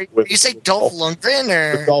 Wait, you say Dolph Lundgren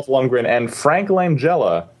or with Dolph Lundgren and Frank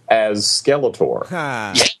Langella as Skeletor.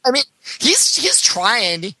 Huh. Yeah, I mean, he's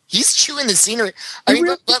trying. He's chewing the scenery. I mean,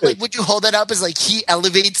 but like, would you hold that up as like he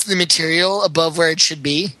elevates the material above where it should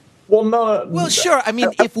be? Well, no. Well, sure. I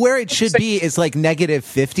mean, if where it should be is like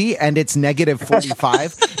 -50 and it's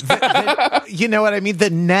 -45, then, you know what I mean? The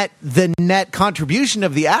net contribution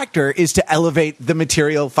of the actor is to elevate the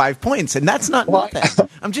material 5 points, and that's not nothing.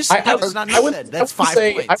 I'm just that's not nothing. That's 5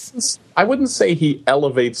 points. I wouldn't say he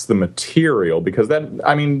elevates the material, because that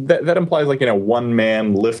implies like one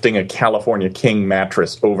man lifting a California King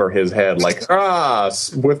mattress over his head like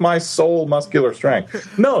with my sole muscular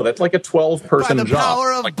strength. No, that's like a 12-person By the job.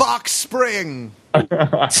 power of box spring.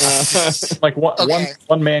 Like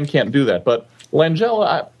one man can't do that. But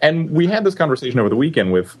Langella, and we had this conversation over the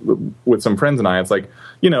weekend with some friends and I. It's like,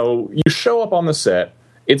 you show up on the set.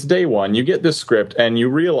 It's day one. You get this script, and you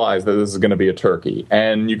realize that this is going to be a turkey.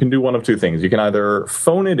 And you can do one of two things. You can either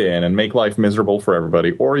phone it in and make life miserable for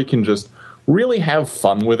everybody, or you can just really have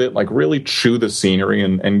fun with it, like really chew the scenery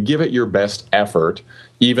and give it your best effort,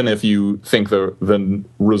 even if you think the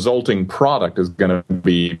resulting product is going to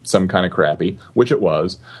be some kind of crappy, which it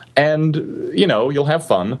was. And, you'll have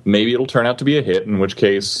fun. Maybe it'll turn out to be a hit, in which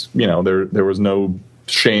case, there was no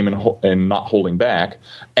shame in not holding back,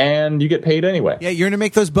 and you get paid anyway. Yeah, you're going to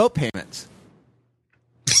make those boat payments.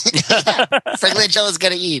 Frank Langella's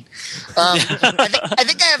gonna eat. I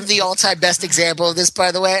think I have the all-time best example of this,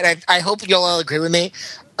 by the way, and I hope you'll all agree with me.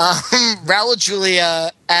 Raul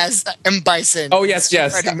Julia as M. Bison. Oh yes.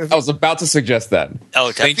 I was about to suggest that.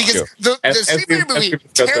 Oh, thank because you. the Street Fighter movie,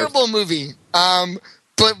 terrible movie.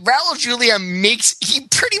 But Raul Julia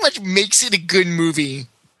pretty much makes it a good movie.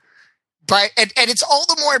 And it's all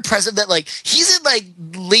the more impressive that like he's in like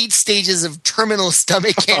late stages of terminal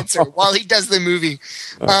stomach cancer while he does the movie,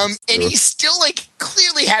 and he's still like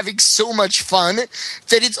clearly having so much fun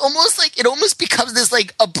that it almost becomes this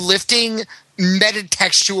like uplifting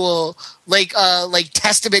metatextual like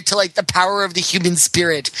testament to like the power of the human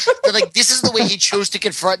spirit. That like this is the way he chose to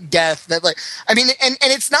confront death. That like I mean, and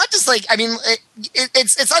it's not just like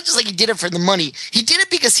it's not just like he did it for the money. He did it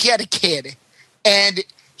because he had a kid and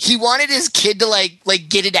he wanted his kid to like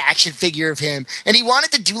get an action figure of him, and he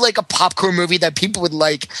wanted to do like a popcorn movie that people would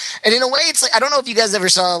like. And in a way, it's like I don't know if you guys ever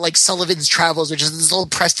saw like Sullivan's Travels, which is this old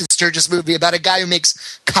Preston Sturges movie about a guy who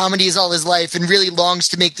makes comedies all his life and really longs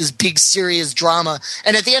to make this big serious drama.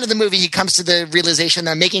 And at the end of the movie, he comes to the realization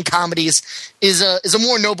that making comedies is a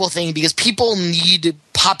more noble thing because people need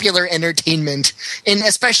popular entertainment, and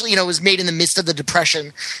especially it was made in the midst of the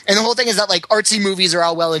Depression. And the whole thing is that like artsy movies are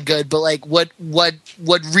all well and good, but like what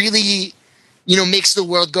really makes the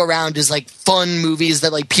world go round is like fun movies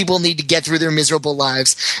that like people need to get through their miserable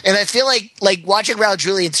lives. And I feel like watching Raul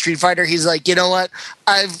Julia in Street Fighter, he's like, you know what,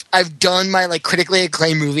 I've done my like critically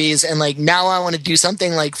acclaimed movies, and like now I want to do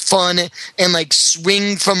something like fun and like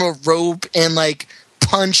swing from a rope and like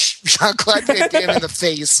punch Jean-Claude Van Damme in the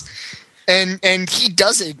face. And he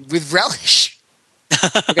does it with relish.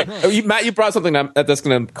 Okay. Matt, you brought something that's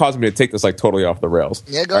going to cause me to take this like totally off the rails.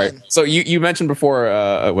 Yeah, go ahead. So you mentioned before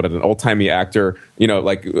an old timey actor,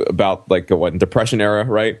 like about like what Depression era,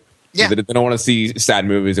 right? Yeah. They don't want to see sad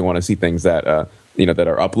movies; they want to see things that that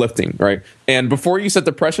are uplifting, right? And before you said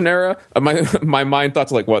Depression era, my mind thought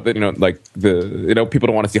to like what like the people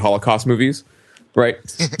don't want to see Holocaust movies. Right.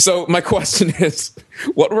 So my question is,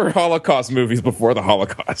 what were Holocaust movies before the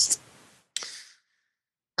Holocaust?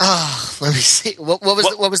 Oh, let me see. What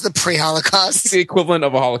was the pre-Holocaust? The equivalent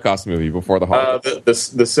of a Holocaust movie before the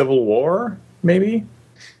Holocaust. The Civil War, maybe.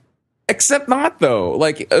 Except not though.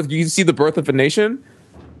 Like you see The Birth of a Nation.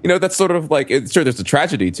 That's sort of like sure. There's a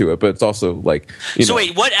tragedy to it, but it's also like.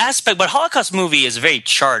 Wait, what aspect? But Holocaust movie is a very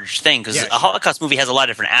charged thing because a Holocaust movie has a lot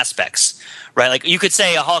of different aspects, right? Like you could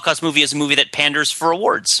say a Holocaust movie is a movie that panders for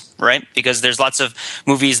awards, right? Because there's lots of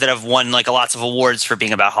movies that have won like lots of awards for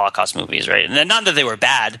being about Holocaust movies, right? And not that they were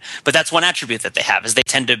bad, but that's one attribute that they have is they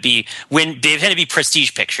tend to be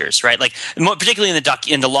prestige pictures, right? Like particularly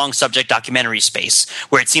in the long subject documentary space,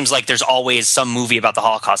 where it seems like there's always some movie about the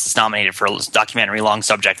Holocaust that's nominated for a documentary long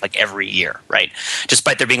subject like every year, right?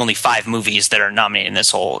 Despite there being only 5 movies that are nominated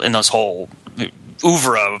in those whole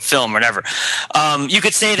oeuvre of film or whatever. You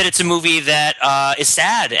could say that it's a movie that is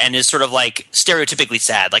sad and is sort of like stereotypically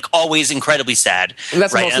sad, like always incredibly sad. And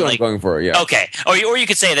that's right? also what I'm going for, yeah. Okay. Or you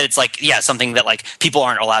could say that it's like, yeah, something that like people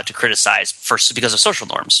aren't allowed to criticize because of social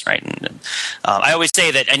norms, right? And, I always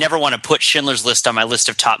say that I never want to put Schindler's List on my list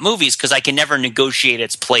of top movies because I can never negotiate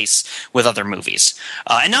its place with other movies.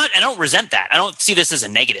 And I don't resent that. I don't see this as a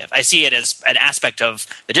negative. I see it as an aspect of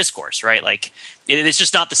the discourse, right? Like, it's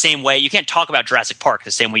just not the same way. You can't talk about Jurassic Park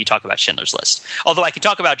the same way you talk about Schindler's List. Although I can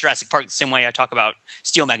talk about Jurassic Park the same way I talk about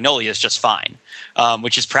Steel Magnolias just fine,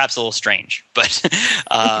 which is perhaps a little strange. But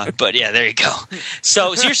yeah, there you go.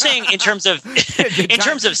 So you're saying in terms of sadness,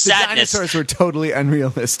 the dinosaurs were totally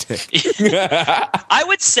unrealistic. I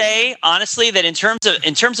would say honestly that in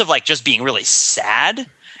terms of like just being really sad,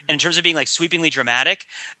 and in terms of being like sweepingly dramatic,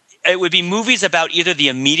 it would be movies about either the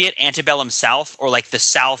immediate antebellum South or like the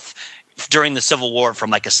South during the Civil War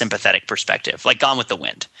from like a sympathetic perspective, like Gone with the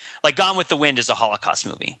Wind. Like Gone with the Wind is a Holocaust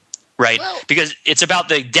movie, right? Well, because it's about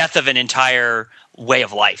the death of an entire way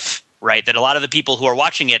of life, right? That a lot of the people who are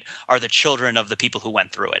watching it are the children of the people who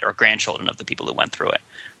went through it or grandchildren of the people who went through it,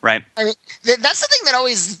 right? I mean, that's the thing that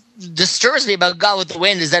always disturbs me about Gone with the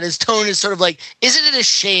Wind is that his tone is sort of like, isn't it a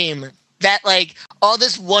shame that like all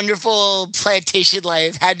this wonderful plantation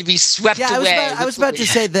life had to be swept away? I was about to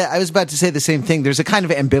say the same thing. There's a kind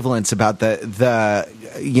of ambivalence about the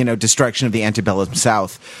destruction of the antebellum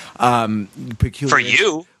South. For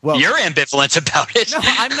you, you're ambivalent about it. No,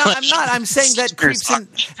 I'm not. I'm saying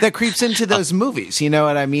that creeps into those movies. You know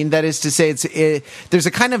what I mean? That is to say, there's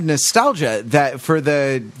a kind of nostalgia that for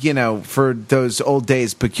those old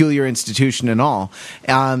days, Peculiar Institution and all.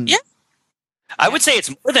 Yeah. I would say it's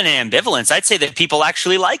more than an ambivalence. I'd say that people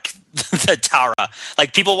actually like the Tara.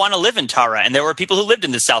 Like, people want to live in Tara, and there were people who lived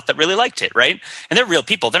in the South that really liked it, right? And they're real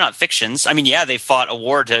people. They're not fictions. I mean, yeah, they fought a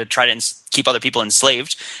war to try to keep other people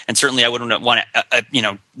enslaved, and certainly I wouldn't want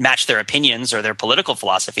to, match their opinions or their political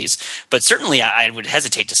philosophies. But certainly, I would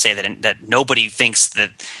hesitate to say that nobody thinks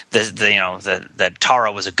that that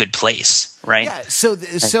Tara was a good place, right? Yeah. So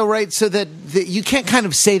that you can't kind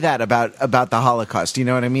of say that about the Holocaust. You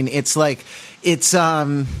know what I mean? It's like it's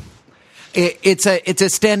a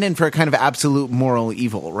stand-in for a kind of absolute moral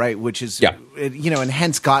evil, right? Which is, and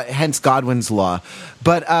hence Godwin's law.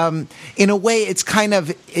 But in a way, it kind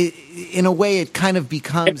of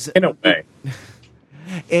becomes in a way.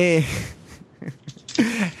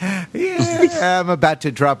 Yeah, I'm about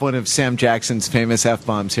to drop one of Sam Jackson's famous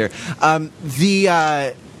F-bombs here.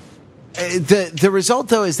 The result,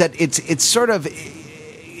 though, is that it's sort of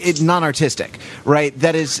non-artistic, right?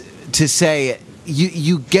 That is to say,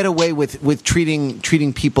 you get away with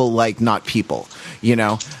treating people like not people, in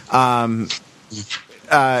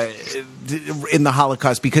the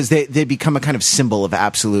Holocaust, because they become a kind of symbol of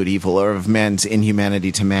absolute evil or of man's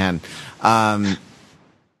inhumanity to man.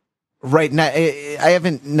 Right now, I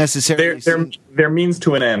haven't necessarily they're means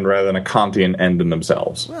to an end rather than a Kantian end in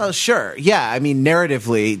themselves. Well, sure, yeah. I mean,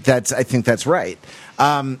 narratively, I think that's right.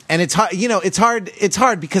 And it's hard, it's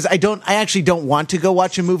hard because I actually don't want to go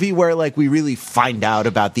watch a movie where like we really find out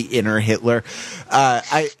about the inner Hitler.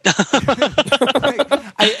 I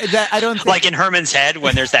don't think, like in Herman's Head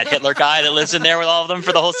when there's that Hitler guy that lives in there with all of them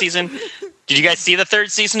for the whole season. Did you guys see the 3rd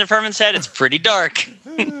season of Herman's Head? It's pretty dark.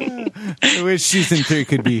 I wish season 3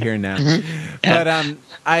 could be here now. But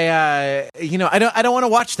I don't want to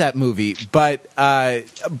watch that movie. But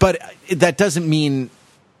that doesn't mean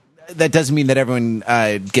that everyone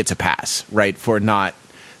gets a pass, right? For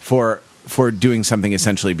doing something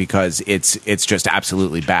essentially because it's just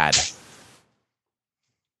absolutely bad.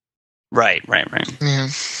 Right. Yeah.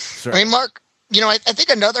 I mean, Mark, I think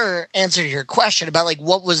another answer to your question about like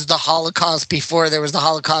what was the Holocaust before there was the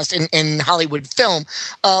Holocaust in Hollywood film,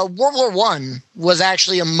 World War I was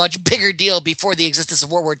actually a much bigger deal before the existence of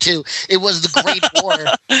World War II. It was the Great War.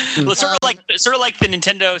 Well, sort of like the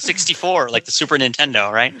Nintendo 64, like the Super Nintendo,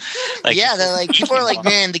 right? Like, yeah, they're like people are like,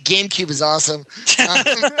 man, the GameCube is awesome.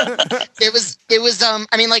 It was.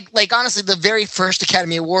 I mean, like honestly, the very first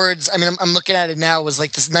Academy Awards. I mean, I'm looking at it now. Was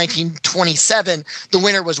like this 1927. The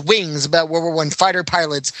winner was Wings, about World War I fighter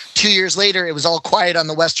pilots. 2 years later, it was all quiet on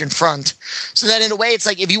the Western Front. So that in a way, it's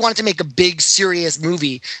like if you wanted to make a big, serious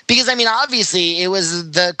movie, because I mean, obviously,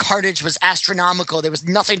 the carnage was astronomical. There was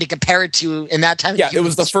nothing to compare it to in that time. Yeah, it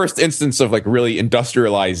was the first instance of like really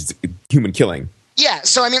industrialized human killing. Yeah,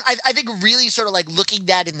 so I mean, I think really sort of like looking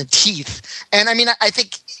that in the teeth, and I mean, I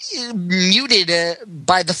think muted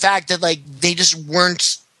by the fact that like they just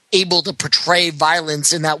weren't able to portray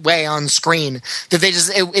violence in that way on screen. That they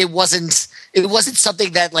just it wasn't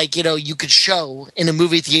something that like you could show in a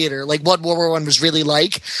movie theater like what World War I was really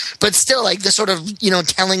like, but still like the sort of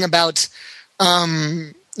telling about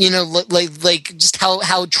like just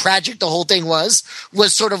how tragic the whole thing was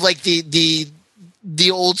sort of like the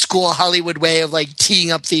old school Hollywood way of like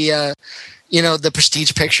teeing up the the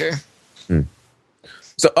prestige picture.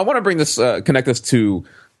 So I want to bring this connect this to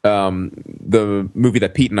the movie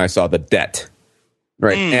that Pete and I saw, The Debt,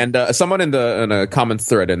 right? And someone in a comments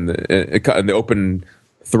thread in the open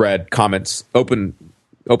thread comments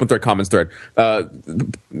thread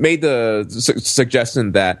made the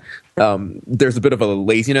suggestion that there's a bit of a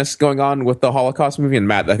laziness going on with the Holocaust movie. And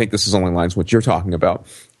Matt, I think this is along the lines of what you're talking about,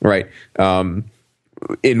 right?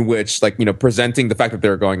 In which, like, presenting the fact that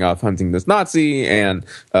they're going off hunting this Nazi and,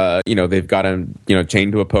 they've got him,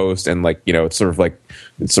 chained to a post and, like, it's sort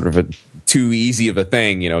of a too easy of a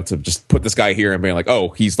thing, to just put this guy here and being like, oh,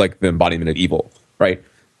 he's like the embodiment of evil, right?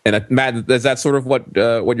 And Matt, is that sort of what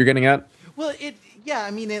you're getting at? Well, yeah, I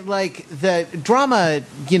mean, like the drama,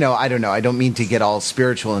 I don't know. I don't mean to get all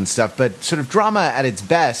spiritual and stuff, but sort of drama at its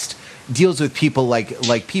best deals with people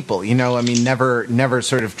like people, I mean, never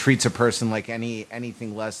sort of treats a person like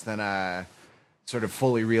anything less than a sort of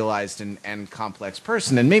fully realized and complex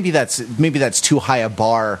person. And maybe that's too high a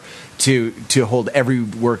bar to hold every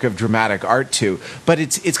work of dramatic art to, but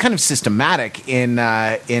it's kind of systematic in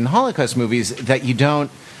Holocaust movies that you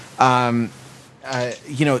don't that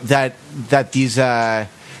these bad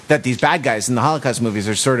guys in the Holocaust movies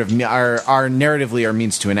are sort of are narratively are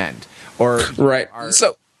means to an end, or right.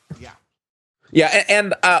 Yeah,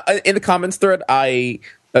 and in the comments thread, I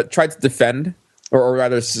tried to defend, or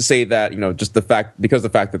rather say that just the fact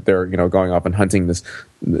that they're going off and hunting this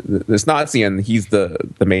Nazi and he's the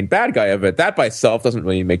main bad guy of it. That by itself doesn't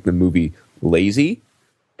really make the movie lazy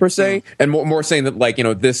per se, and more saying that like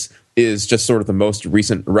this is just sort of the most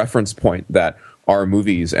recent reference point that our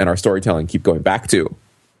movies and our storytelling keep going back to.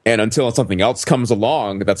 And until something else comes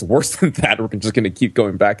along that's worse than that, we're just going to keep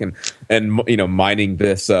going back and mining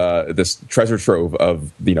this treasure trove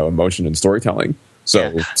of emotion and storytelling.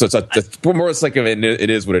 So it's more like it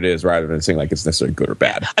is what it is, rather than saying like it's necessarily good or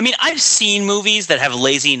bad. I mean, I've seen movies that have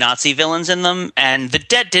lazy Nazi villains in them, and The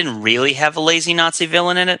Debt didn't really have a lazy Nazi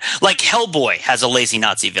villain in it. Like Hellboy has a lazy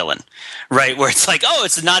Nazi villain, right? Where it's like, oh,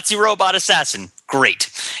 it's a Nazi robot assassin. Great.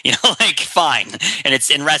 Like, fine.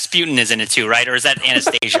 And Rasputin is in it too, right? Or is that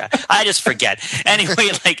Anastasia? I just forget. Anyway,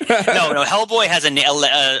 like, no, Hellboy has a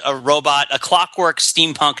robot, a clockwork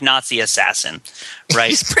steampunk Nazi assassin, right?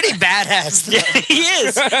 He's pretty badass, though. Yeah, he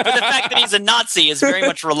is. But the fact that he's a Nazi is very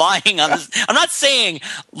much relying on this. I'm not saying,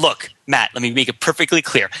 look, Matt, let me make it perfectly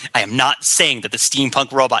clear. I am not saying that the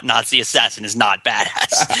steampunk robot Nazi assassin is not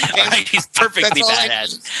badass. All right? He's perfectly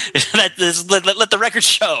badass. Let the record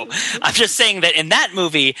show. I'm just saying that in that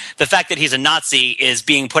movie, the fact that he's a Nazi is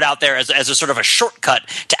being put out there as a sort of a shortcut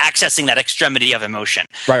to accessing that extremity of emotion.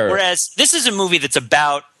 Right. Whereas this is a movie that's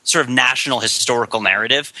about sort of national historical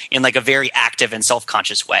narrative in like a very active and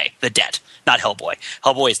self-conscious way. The Debt, not Hellboy.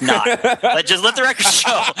 Hellboy is not. Just let the record show.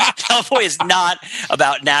 Hellboy is not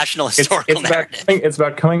about national historical narrative. It's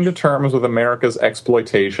about coming to terms with America's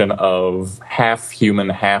exploitation of half-human,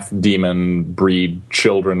 half-demon breed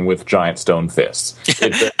children with giant stone fists.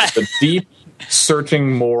 It's a deep,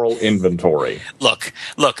 searching moral inventory. Look.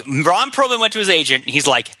 Ron Perlman went to his agent, and he's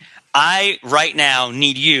like, I, right now,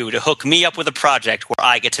 need you to hook me up with a project where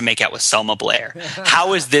I get to make out with Selma Blair.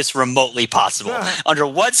 How is this remotely possible? Under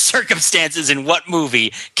what circumstances in what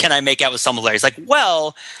movie can I make out with Selma Blair? He's like,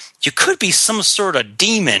 well, you could be some sort of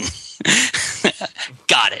demon.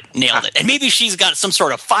 Got it. Nailed it. And maybe she's got some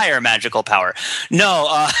sort of fire magical power.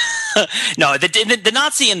 No, no. The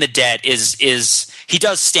Nazi in The Debt is he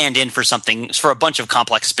does stand in for something, for a bunch of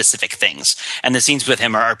complex, specific things, and the scenes with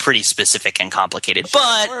him are pretty specific and complicated.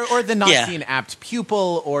 But or the Nazi and apt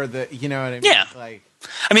pupil, or the what I mean? Yeah. Like,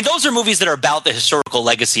 I mean, those are movies that are about the historical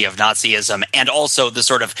legacy of Nazism and also the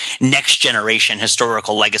sort of next generation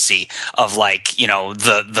historical legacy of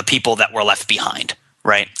the people that were left behind.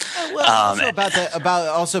 Right. Well,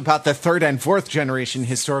 also about the third and fourth generation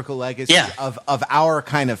historical legacy of our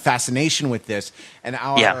kind of fascination with this and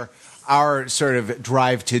our sort of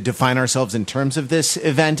drive to define ourselves in terms of this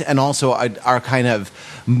event, and also our kind of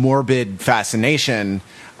morbid fascination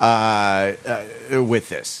with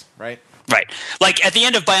this, right? Right. Like at the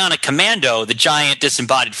end of Bionic Commando, the giant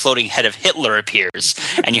disembodied floating head of Hitler appears,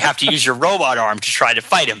 and you have to use your robot arm to try to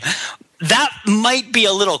fight him. That might be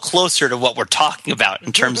a little closer to what we're talking about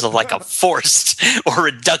in terms of like a forced or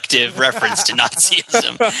reductive reference to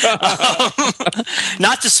Nazism.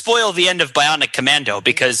 Not to spoil the end of Bionic Commando,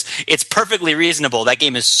 because it's perfectly reasonable. That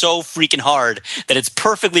game is so freaking hard that it's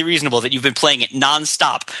perfectly reasonable that you've been playing it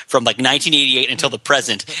nonstop from like 1988 until the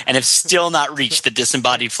present and have still not reached the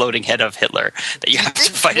disembodied floating head of Hitler that you have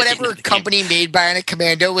to fight. Whatever company made Bionic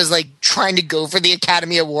Commando was like trying to go for the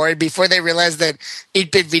Academy Award before they realized that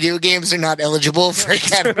 8-bit video games are not eligible for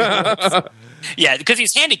Academy Awards. Yeah, because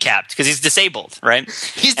he's handicapped, because he's disabled, right?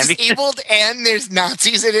 He's disabled and there's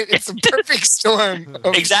Nazis in it. It's a perfect storm.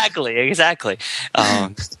 Exactly.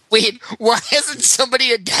 Wait, why hasn't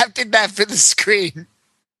somebody adapted that for the screen?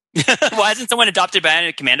 Why hasn't someone adopted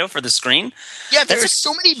Bionic Commando for the screen? Yeah, there are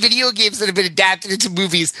so many video games that have been adapted into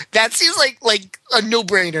movies. That seems like a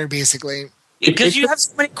no-brainer, basically. Because you have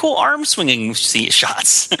so many cool arm swinging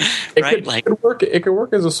shots, right? It could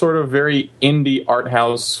work as a sort of very indie art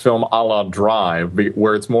house film a la Drive,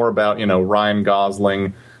 where it's more about Ryan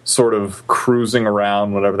Gosling sort of cruising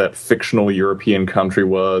around whatever that fictional European country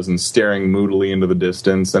was and staring moodily into the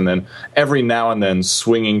distance, and then every now and then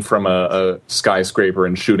swinging from a skyscraper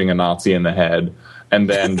and shooting a Nazi in the head, and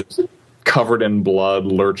then covered in blood,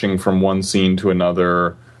 lurching from one scene to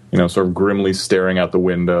another, sort of grimly staring out the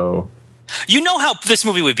window. You know how this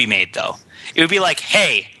movie would be made, though. It would be like,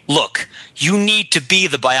 hey, look, you need to be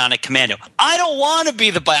the Bionic Commando. I don't want to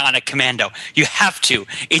be the Bionic Commando. You have to.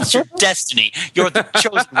 It's your destiny. You're the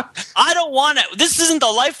chosen. I don't want to. This isn't the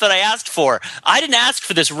life that I asked for. I didn't ask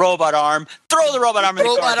for this robot arm. Throw the robot arm in the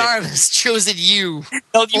garbage. Robot arm has chosen you.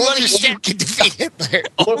 No, you Only you can defeat Hitler.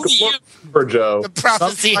 Only you. For Joe. The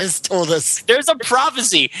prophecy has told us. There's a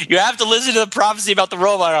prophecy. You have to listen to the prophecy about the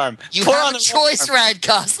robot arm. You have a choice, Ryan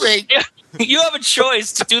Gosling. You have a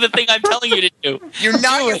choice to do the thing I'm telling you to do. You're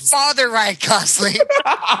not your father, Ryan Gosling.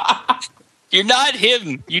 You're not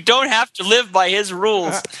him. You don't have to live by his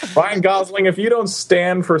rules. Ryan Gosling, if you don't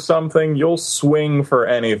stand for something, you'll swing for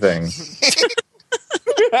anything.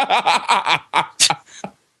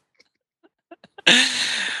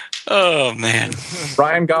 Oh, man.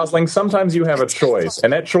 Ryan Gosling, sometimes you have a choice,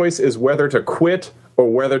 and that choice is whether to quit or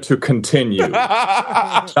whether to continue.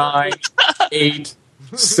 9, 8,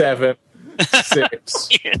 7, 6.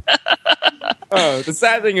 Oh, the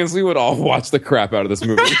sad thing is we would all watch the crap out of this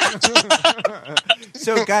movie.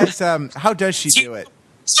 So, guys, how does she do it?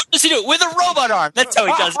 How does he do it? With a robot arm. That's how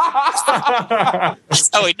he does it. That's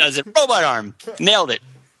how he does it. Robot arm. Nailed it.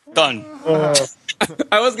 Done.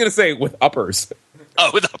 I was going to say with uppers. Oh,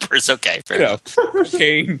 with uppers. Okay. Fair enough.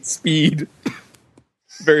 Cocaine, speed,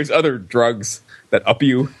 various other drugs that up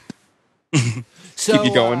you. So, keep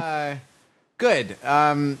you going. Good.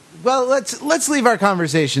 Well, let's leave our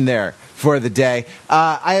conversation there for the day.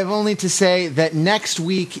 I have only to say that next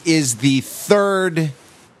week is the third.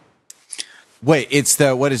 Wait, it's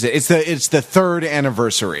the what is it? It's the third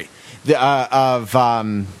anniversary of.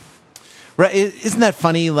 Right? Isn't that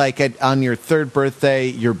funny? Like on your third birthday,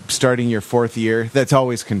 you're starting your fourth year. That's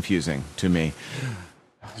always confusing to me.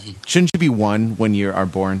 Shouldn't you be one when you are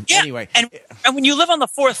born? Yeah, anyway. And when you live on the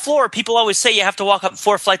fourth floor, people always say you have to walk up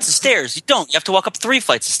 4 flights of stairs. You don't. You have to walk up 3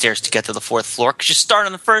 flights of stairs to get to the fourth floor because you start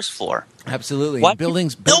on the first floor. Absolutely. What?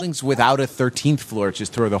 Buildings without a 13th floor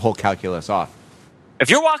just throw the whole calculus off. If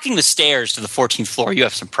you're walking the stairs to the 14th floor, you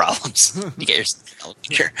have some problems. You get yourself an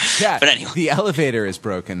elevator. Yeah, but anyway. The elevator is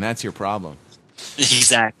broken. That's your problem.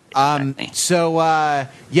 Exactly. So,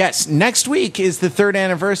 yes, next week is the third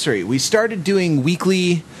anniversary. We started doing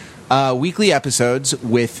weekly episodes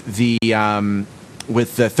with the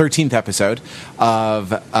 13th episode of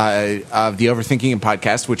the Overthinking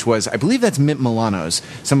podcast, which was, I believe that's Mint Milano's.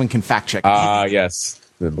 Someone can fact check. Yes.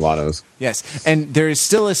 The Milano's. Yes, and there is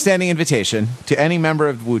still a standing invitation to any member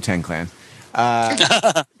of the Wu-Tang Clan.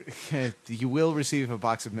 You will receive a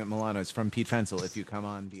box of Mint Milano's from Pete Fensel if you come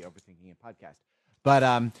on the Overthinking It podcast. But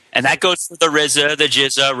and that goes to the RZA, the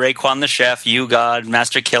Jizza, Raekwon the Chef, You God,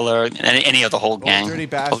 Master Killer, any of the whole gang. Dirty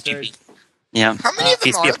Bastard. Yeah. How many of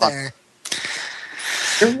them are there?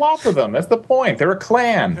 There's lots of them. That's the point. They're a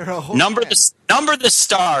clan. Number the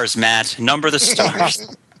stars, Matt. Number the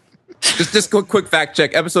stars. Just a quick fact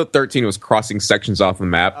check. Episode 13 was crossing sections off the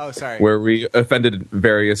map. Oh, sorry. Where we offended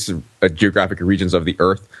various geographic regions of the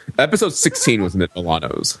Earth. Episode 16 was Mint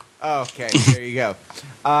Milano's. Okay, there you go.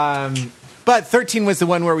 But 13 was the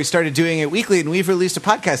one where we started doing it weekly, and we've released a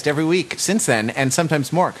podcast every week since then, and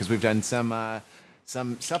sometimes more because we've done some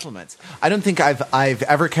supplements. I don't think I've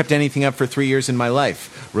ever kept anything up for 3 years in my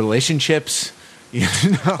life. Relationships, you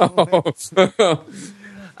know.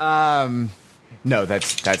 No,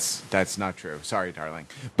 that's not true. Sorry, darling.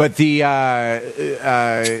 But that's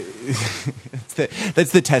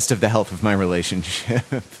the test of the health of my relationship.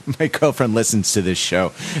 My girlfriend listens to this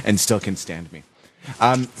show and still can stand me.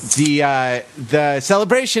 The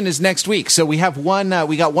celebration is next week, so we have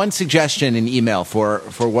we got one suggestion in email for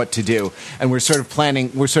what to do, and we're sort of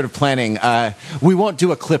planning. We won't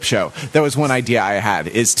do a clip show. That was one idea I had,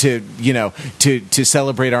 is to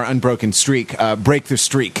celebrate our unbroken streak, break the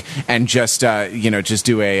streak, and just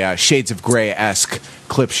do a Shades of Grey-esque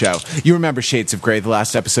clip show. You remember Shades of Grey, the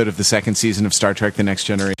last episode of the second season of Star Trek: The Next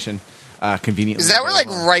Generation? Conveniently. Is that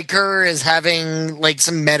where Riker is having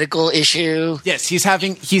some medical issue? Yes, he's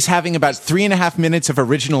having about 3.5 minutes of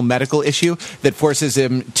original medical issue that forces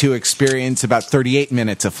him to experience about 38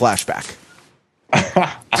 minutes of flashback.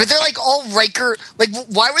 But they're all Riker.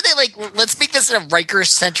 Why were they let's make this a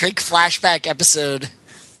Riker-centric flashback episode?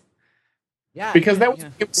 Yeah, because that was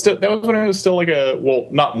when he was still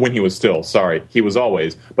not when he was still, sorry, he was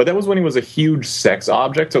always, but that was when he was a huge sex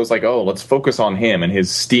object. So it was let's focus on him and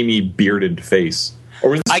his steamy bearded face. Or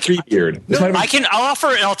was this pre-beard? I'll offer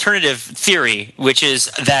an alternative theory, which is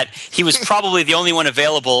that he was probably the only one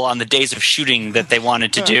available on the days of shooting that they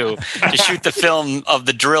wanted to do, to shoot the film of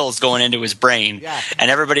the drills going into his brain, and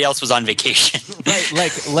everybody else was on vacation. Right,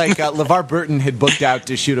 like LeVar Burton had booked out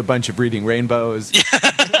to shoot a bunch of Breeding Rainbows.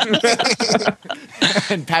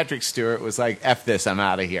 And Patrick Stewart was like, F this, I'm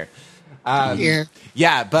out of here. But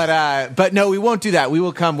no, we won't do that. We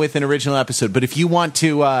will come with an original episode. But if you want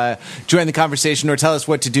to join the conversation or tell us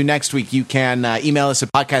what to do next week, you can email us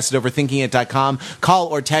at podcast@overthinkingit.com, call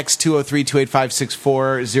or text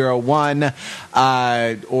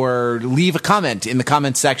 203-285-6401, or leave a comment in the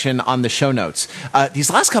comments section on the show notes.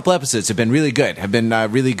 These last couple episodes have been really good,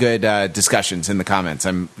 discussions in the comments.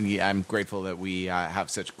 I'm grateful that we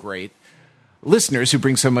have such great listeners who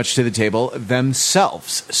bring so much to the table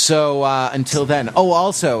themselves. So until then,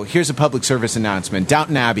 also, here's a public service announcement.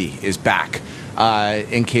 Downton Abbey is back.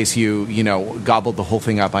 In case you gobbled the whole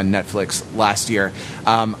thing up on Netflix last year.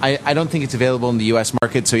 I don't think it's available in the U.S.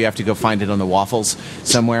 market, so you have to go find it on the waffles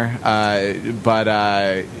somewhere. But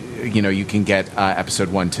you can get episode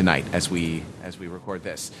 1 tonight as we record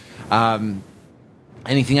this.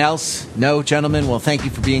 Anything else? No, gentlemen? Well, thank you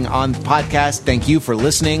for being on the podcast. Thank you for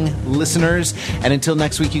listening, listeners. And until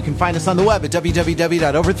next week, you can find us on the web at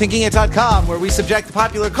www.overthinkingit.com, where we subject the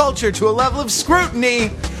popular culture to a level of scrutiny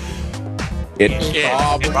it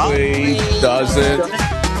probably doesn't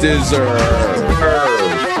deserve.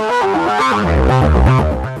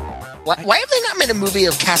 Why have they not made a movie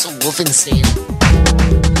of Castle Wolfenstein?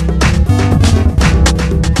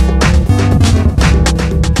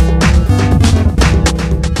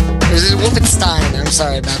 Wolfenstein. I'm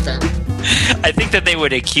sorry about that. I think that they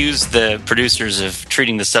would accuse the producers of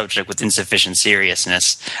treating the subject with insufficient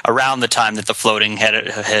seriousness around the time that the floating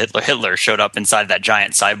head Hitler showed up inside that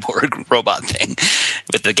giant cyborg robot thing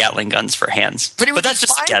with the Gatling guns for hands. But that's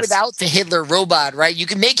just fine without the Hitler robot, right? You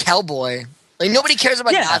can make Hellboy. Nobody cares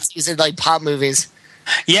about Nazis in pop movies.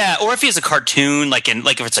 Yeah, or if he has a cartoon,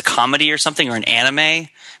 if it's a comedy or something, or an anime,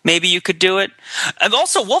 maybe you could do it. And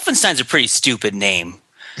also, Wolfenstein's a pretty stupid name.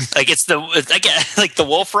 It's the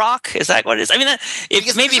Wolf Rock. Is that what it is? I mean,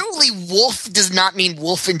 presumably wolf does not mean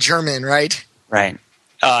wolf in German, right? Right.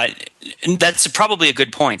 That's probably a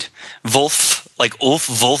good point. Wolf, like Ulf,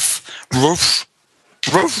 Wolf, Roof,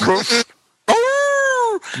 Roof, Roof.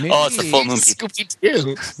 It's the full moon people.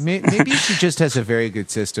 Maybe she just has a very good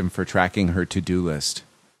system for tracking her to-do list.